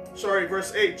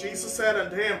 Verse 8. Jesus said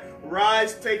unto him,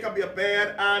 Rise, take up your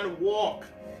bed and walk.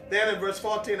 Then in verse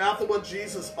 14, afterward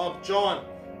Jesus of John,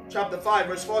 chapter 5,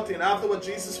 verse 14, afterward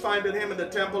Jesus findeth him in the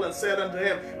temple and said unto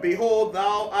him, Behold,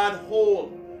 thou art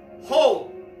whole.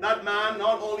 Whole. That man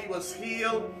not only was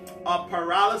healed of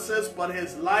paralysis, but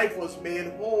his life was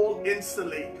made whole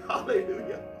instantly.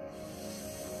 Hallelujah.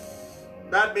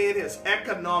 That means his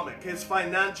economic, his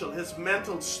financial, his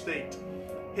mental state,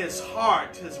 his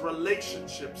heart, his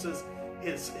relationships, his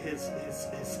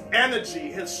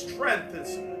energy, his strength,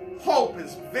 his hope,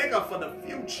 his vigor for the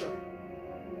future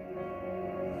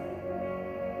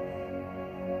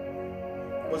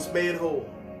was made whole.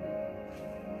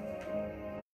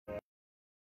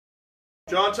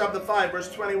 John chapter 5,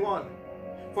 verse 21.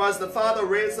 For as the Father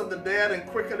raised up the dead and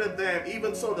quickened them,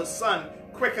 even so the Son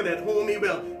quickeneth whom he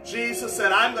will. Jesus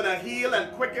said, I'm going to heal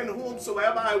and quicken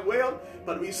whomsoever I will.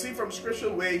 But we see from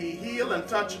Scripture where he healed and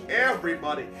touched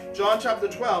everybody. John chapter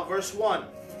 12, verse 1.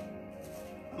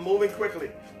 I'm moving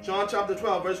quickly. John chapter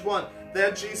 12, verse 1.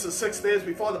 Then Jesus, 6 days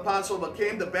before the Passover,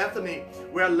 came to Bethany,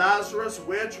 where Lazarus,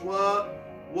 which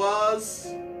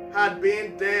had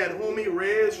been dead, whom he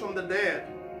raised from the dead.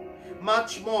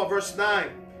 Much more, verse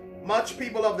 9. Much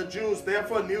people of the Jews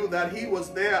therefore knew that he was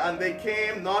there, and they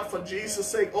came not for Jesus'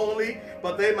 sake only,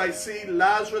 but they might see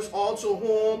Lazarus also,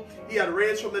 whom he had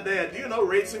raised from the dead. Do you know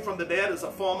raising from the dead is a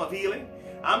form of healing?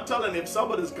 I'm telling you, if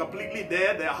someone is completely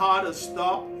dead, their heart is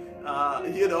stopped,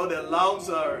 their lungs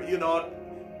are,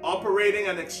 operating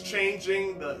and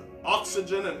exchanging the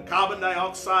oxygen and carbon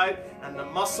dioxide, and the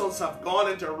muscles have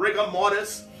gone into rigor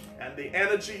mortis, and the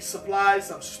energy supplies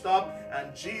have stopped,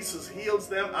 and Jesus heals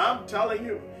them. I'm telling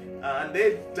you, and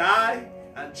they die,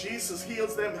 and Jesus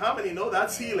heals them. How many know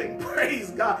that's healing?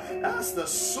 Praise God. That's the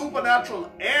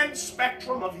supernatural end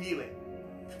spectrum of healing.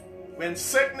 When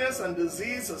sickness and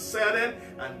disease has set in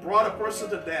and brought a person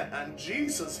to death, and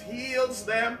Jesus heals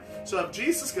them. So if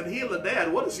Jesus can heal the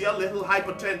dead, what is your little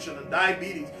hypertension and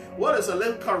diabetes? What is a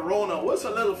little corona? What's a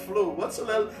little flu? What's a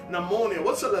little pneumonia?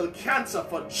 What's a little cancer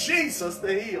for Jesus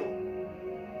to heal?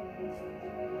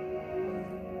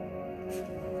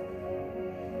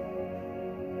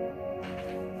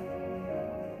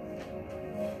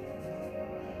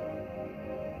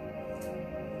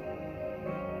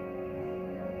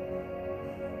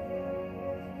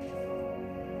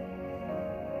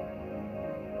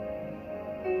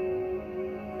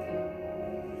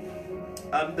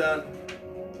 I'm done.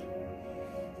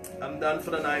 I'm done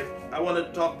for the night. I wanted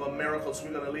to talk about miracles.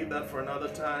 We're going to leave that for another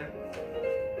time.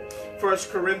 1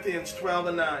 Corinthians 12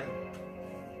 and 9.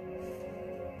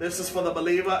 This is for the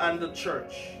believer and the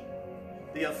church.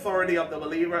 The authority of the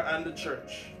believer and the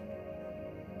church.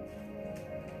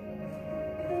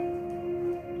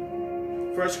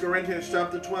 1 Corinthians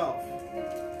chapter 12.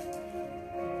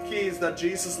 Keys that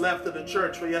Jesus left to the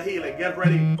church for your healing. Get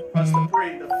ready for us to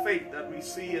pray the faith that we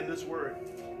see in this word.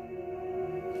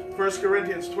 1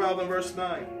 Corinthians 12 and verse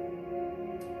 9.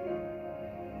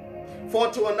 For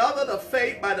to another the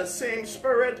faith by the same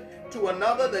Spirit, to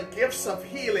another the gifts of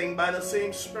healing by the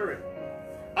same Spirit.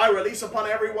 I release upon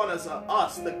everyone as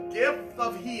us the gift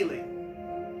of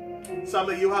healing. Some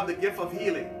of you have the gift of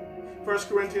healing. 1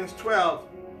 Corinthians 12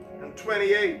 and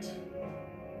 28.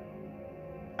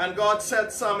 And God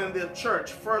set some in the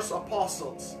church, first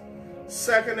apostles,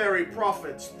 secondary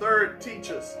prophets, third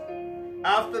teachers.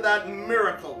 After that,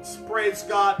 miracles. Praise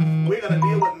God. We're going to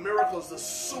deal with miracles, the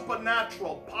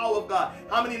supernatural power of God.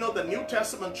 How many know the New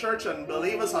Testament church and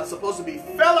believers are supposed to be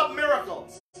filled up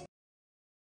miracles?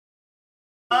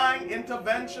 Divine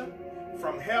intervention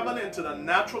from heaven into the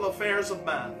natural affairs of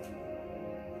man.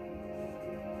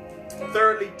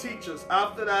 Thirdly, teachers.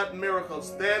 After that,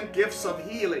 miracles. Then gifts of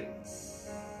healings.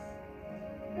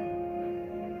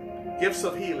 Gifts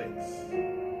of healings.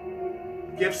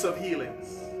 Gifts of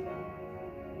healings.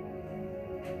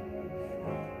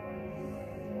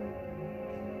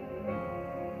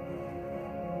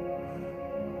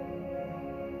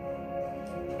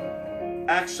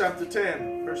 Acts chapter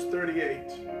 10, verse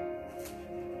 38.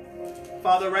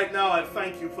 Father, right now I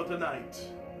thank you for tonight.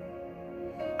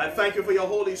 I thank you for your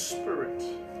Holy Spirit.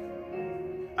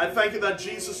 I thank you that,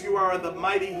 Jesus, you are the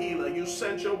mighty healer. You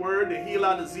sent your word to heal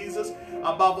our diseases.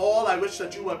 Above all, I wish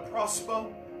that you would prosper,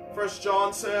 1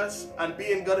 John says, and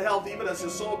be in good health even as your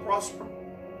soul prosper.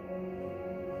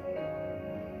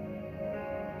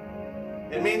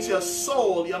 It means your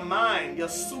soul, your mind, your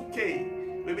suke,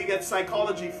 where we get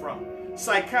psychology from,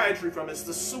 psychiatry from. It's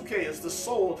the suke, it's the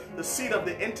soul, the seat of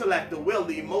the intellect, the will,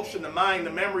 the emotion, the mind,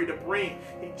 the memory, the brain.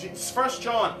 1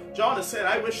 John has said,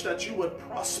 I wish that you would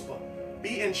prosper.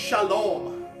 Be in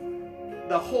shalom,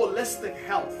 the holistic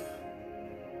health.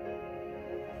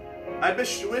 I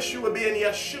wish you would be in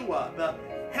Yeshua, the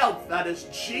health that is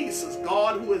Jesus,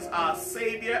 God who is our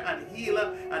Savior and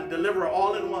healer and deliverer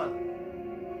all in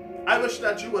one. I wish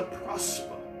that you would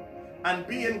prosper and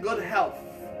be in good health.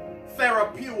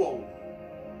 Therapeuo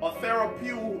or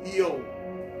therapeuo,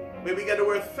 where we get the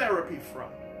word therapy from.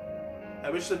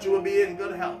 I wish that you would be in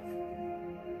good health,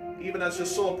 even as your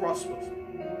soul prospers.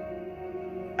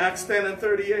 Acts 10 and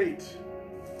 38.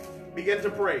 Begin to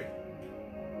pray.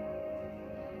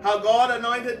 How God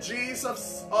anointed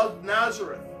Jesus of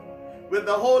Nazareth with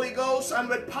the Holy Ghost and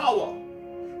with power,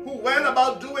 who went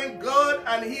about doing good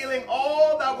and healing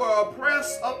all that were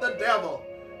oppressed of the devil.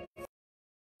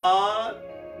 God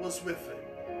was with him.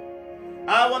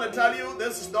 I want to tell you,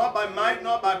 this is not by might,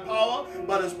 not by power,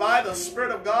 but it's by the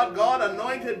Spirit of God. God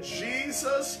anointed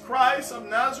Jesus Christ of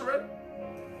Nazareth,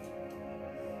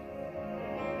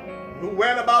 who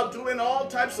went about doing all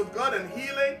types of good and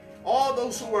healing all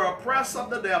those who were oppressed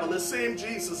of the devil. The same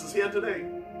Jesus is here today.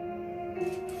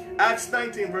 Acts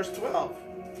 19 verse 12.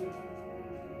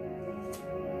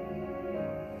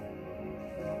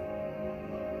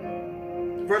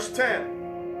 Verse 10.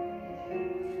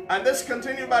 And this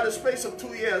continued by the space of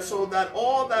 2 years, so that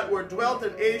all that were dwelt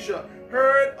in Asia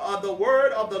heard the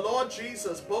word of the Lord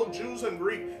Jesus, both Jews and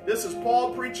Greek. This is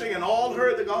Paul preaching, and all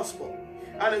heard the gospel.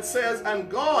 And it says, and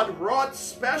God wrought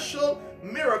special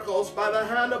miracles by the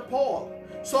hand of Paul.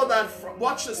 So that,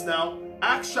 watch this now,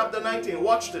 Acts chapter 19,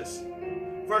 watch this.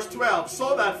 Verse 12,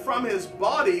 so that from his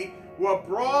body were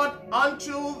brought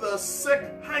unto the sick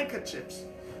handkerchiefs.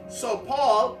 So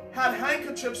Paul had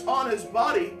handkerchiefs on his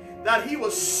body that he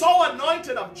was so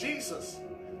anointed of Jesus.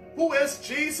 Who is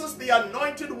Jesus? The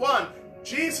anointed one.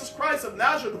 Jesus Christ of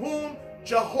Nazareth, whom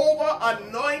Jehovah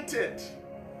anointed.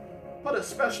 Put a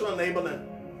special enablement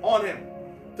on him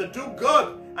to do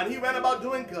good. And he went about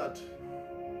doing good.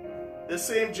 The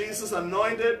same Jesus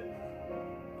anointed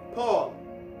Paul,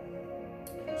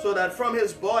 so that from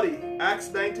his body, Acts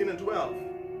 19 and 12,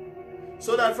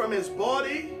 so that from his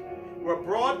body were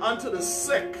brought unto the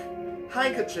sick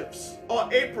handkerchiefs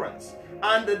or aprons,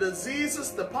 and the diseases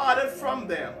departed from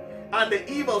them, and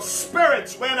the evil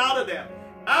spirits went out of them.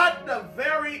 At the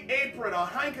very apron or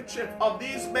handkerchief of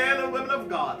these men and women of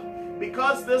God,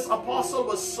 because this apostle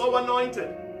was so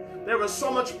anointed, there was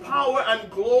so much power and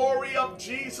glory of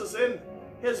Jesus in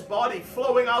his body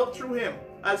flowing out through him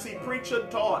as he preached and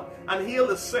taught and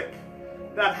healed the sick,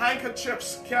 that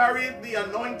handkerchiefs carried the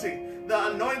anointing.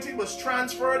 The anointing was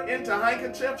transferred into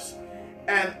handkerchiefs,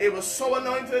 and it was so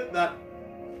anointed that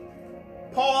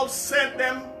Paul sent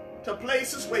them to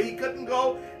places where he couldn't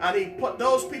go, and he put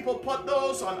those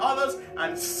on others,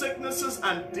 and sicknesses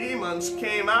and demons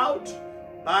came out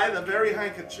by the very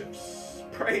handkerchiefs.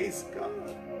 Praise God.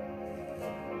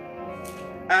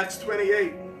 Acts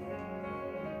 28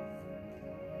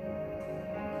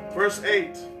 verse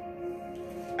 8.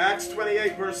 Acts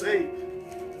 28 verse 8.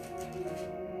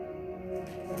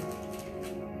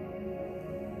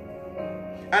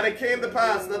 And it came to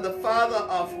pass that the father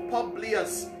of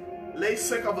Publius lay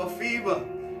sick of a fever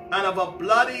and of a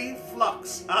bloody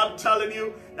flux. I'm telling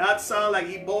you, that sounds like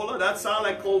Ebola, that sounds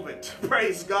like COVID.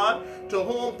 Praise God. To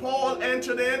whom Paul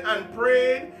entered in and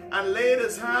prayed and laid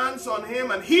his hands on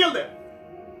him and healed him.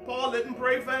 Paul didn't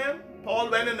pray for him.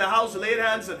 Paul went in the house, laid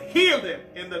hands, and healed him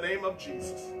in the name of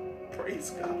Jesus.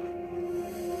 Praise God.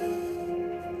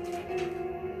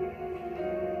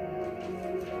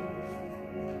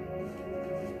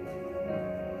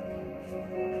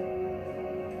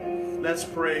 Let's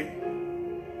pray.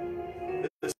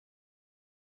 This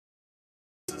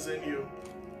is in you.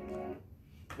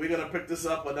 We're going to pick this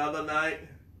up another night.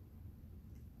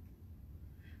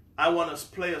 I want to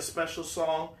play a special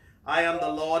song. I am the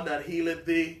Lord that healeth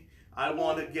thee. I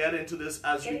want to get into this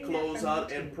as we close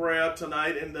out in prayer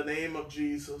tonight in the name of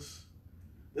Jesus.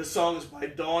 This song is by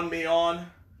Dawn Me On,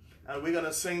 and we're going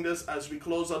to sing this as we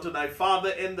close out tonight. Father,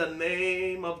 in the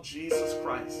name of Jesus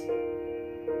Christ,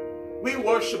 we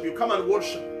worship you. Come and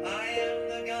worship. I am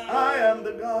the God. I am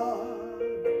the God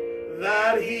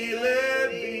that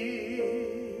healeth thee.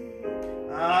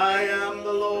 I am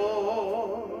the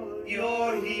Lord,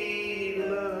 your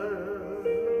healer.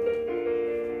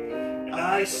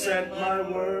 I sent my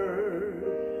word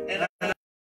and I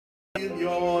healed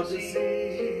your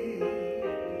disease.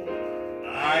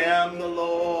 I am the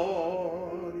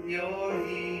Lord, your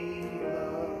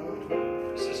healer.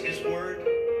 This is his word.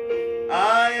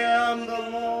 I am the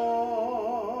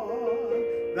Lord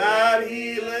that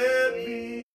healeth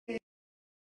thee.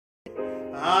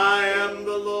 I am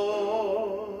the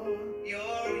Lord,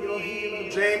 your healer.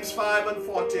 James 5 and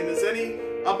 14. Is any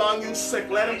among you sick?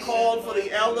 Let him call for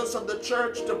the elders of the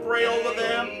church to pray over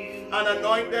them and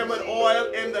anoint them with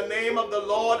oil in the name of the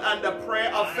Lord, and the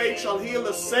prayer of faith shall heal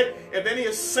the sick. If any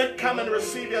is sick, come and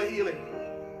receive your healing.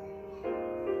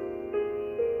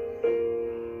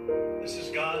 This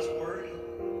is God's word.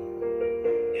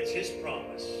 It's his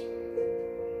promise.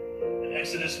 In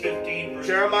Exodus 15, verse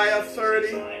Jeremiah 30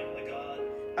 I am the God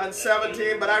and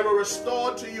 17. But I will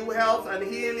restore to you health and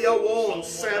heal your wounds,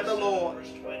 said the Lord.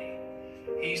 Verse 20.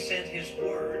 He sent his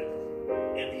word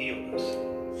and healed us.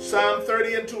 Psalm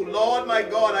 30 and 2. Lord my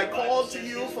God, I called to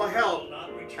you for help,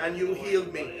 and you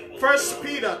healed me. 1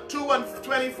 Peter 2 and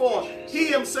 24. He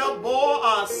himself bore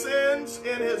our sins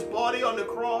in his body on the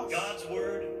cross, God's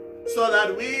word, so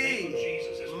that we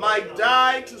might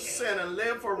die to sin and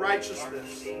live for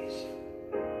righteousness.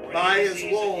 By his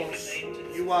wounds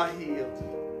you are healed.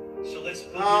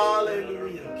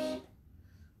 Hallelujah.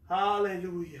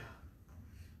 Hallelujah.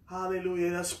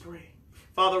 Hallelujah. Let's pray.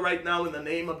 Father, right now in the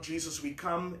name of Jesus, we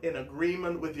come in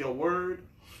agreement with your word.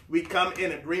 We come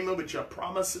in agreement with your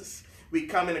promises. We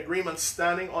come in agreement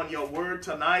standing on your word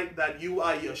tonight that you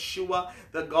are Yeshua,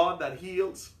 the God that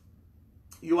heals.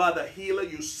 You are the healer.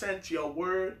 You sent your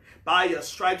word. By your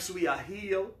stripes we are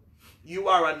healed. You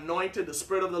are anointed. The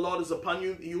Spirit of the Lord is upon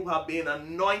you. You have been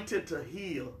anointed to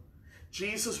heal.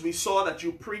 Jesus, we saw that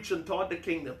you preached and taught the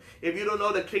kingdom. If you don't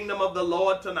know the kingdom of the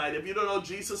Lord tonight, if you don't know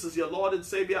Jesus as your Lord and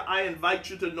Savior, I invite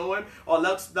you to know him, or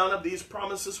else none of these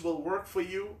promises will work for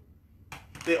you.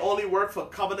 They only work for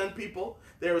covenant people.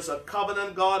 There is a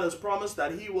covenant God has promised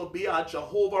that he will be our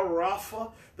Jehovah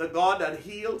Rapha, the God that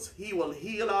heals. He will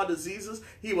heal our diseases.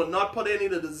 He will not put any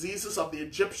of the diseases of the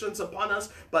Egyptians upon us,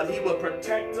 but he will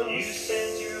protect us. You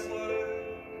sent your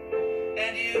word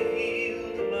and you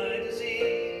healed my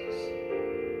disease.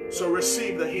 So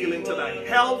receive the healing tonight.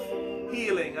 Health,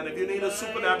 healing. And if you need a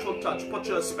supernatural touch, put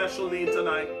your special need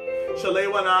tonight.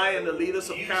 Shalewa and I and the leaders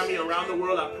of Kami around the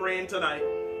world are praying tonight.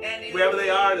 Wherever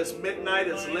they are, it's midnight,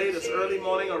 it's late, it's early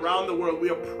morning, around the world, we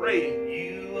are praying.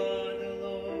 You are the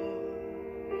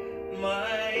Lord,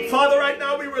 my Father, right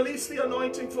now we release the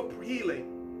anointing for healing.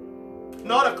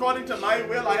 Not according to my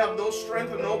will, I have no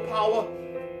strength and no power.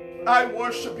 I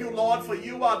worship you, Lord, for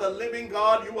you are the living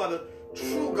God, you are the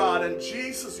true God, and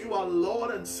Jesus, you are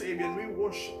Lord and Savior, and we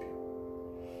worship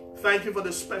you. Thank you for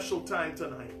this special time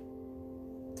tonight,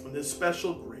 and this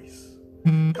special grace.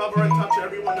 Cover and touch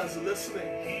everyone that's listening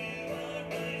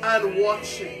and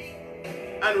watching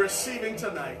and receiving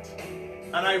tonight.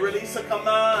 And I release a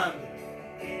command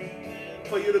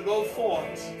for you to go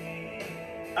forth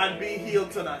and be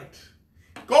healed tonight.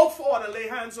 Go forward and lay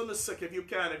hands on the sick if you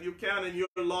can. If you can and you're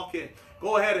locked in,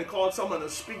 go ahead and call someone to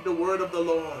speak the word of the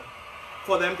Lord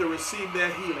for them to receive their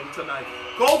healing tonight.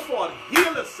 Go forward,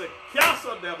 heal the sick, cast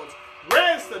out devils,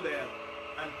 raise the dead,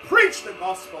 and preach the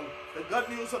gospel, the good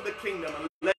news of the kingdom, and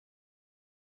let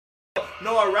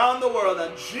know around the world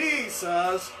that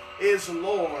Jesus is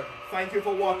Lord. Thank you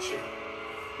for watching.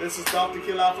 This is Dr.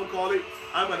 Kelafo Collie.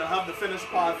 I'm going to have the finished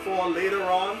part 4 later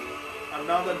on,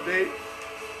 another day.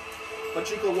 But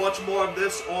you can watch more of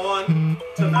this on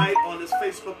tonight on this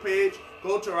Facebook page.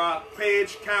 Go to our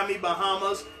page, Kami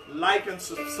Bahamas. Like and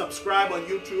subscribe on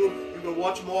YouTube. You can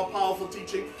watch more powerful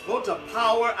teaching. Go to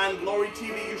Power and Glory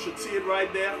TV. You should see it right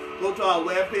there. Go to our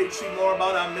webpage, see more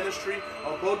about our ministry.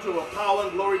 Or go to a Power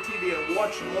and Glory TV and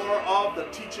watch more of the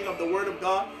teaching of the Word of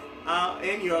God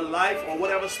in your life or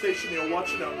whatever station you're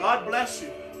watching on. God bless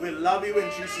you. We love you in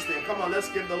Jesus' name. Come on, let's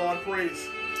give the Lord praise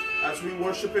as we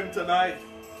worship Him tonight.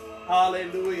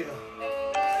 Hallelujah.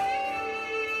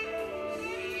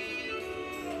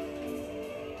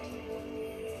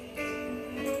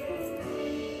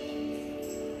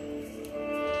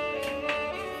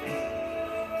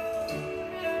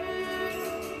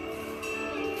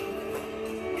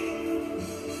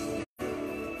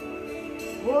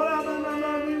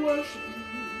 We worship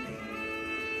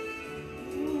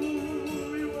you.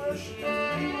 We worship you.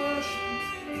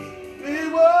 We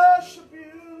worship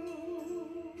you.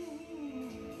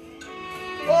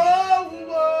 Oh, we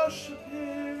worship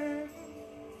you.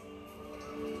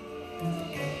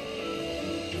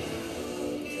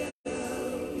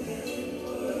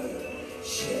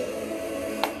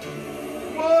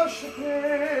 Worship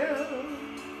Him.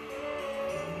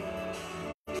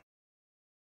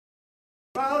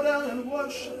 Bow down and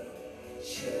worship.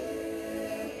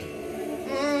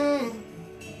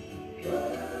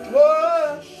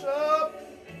 Worship,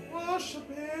 worship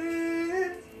Him.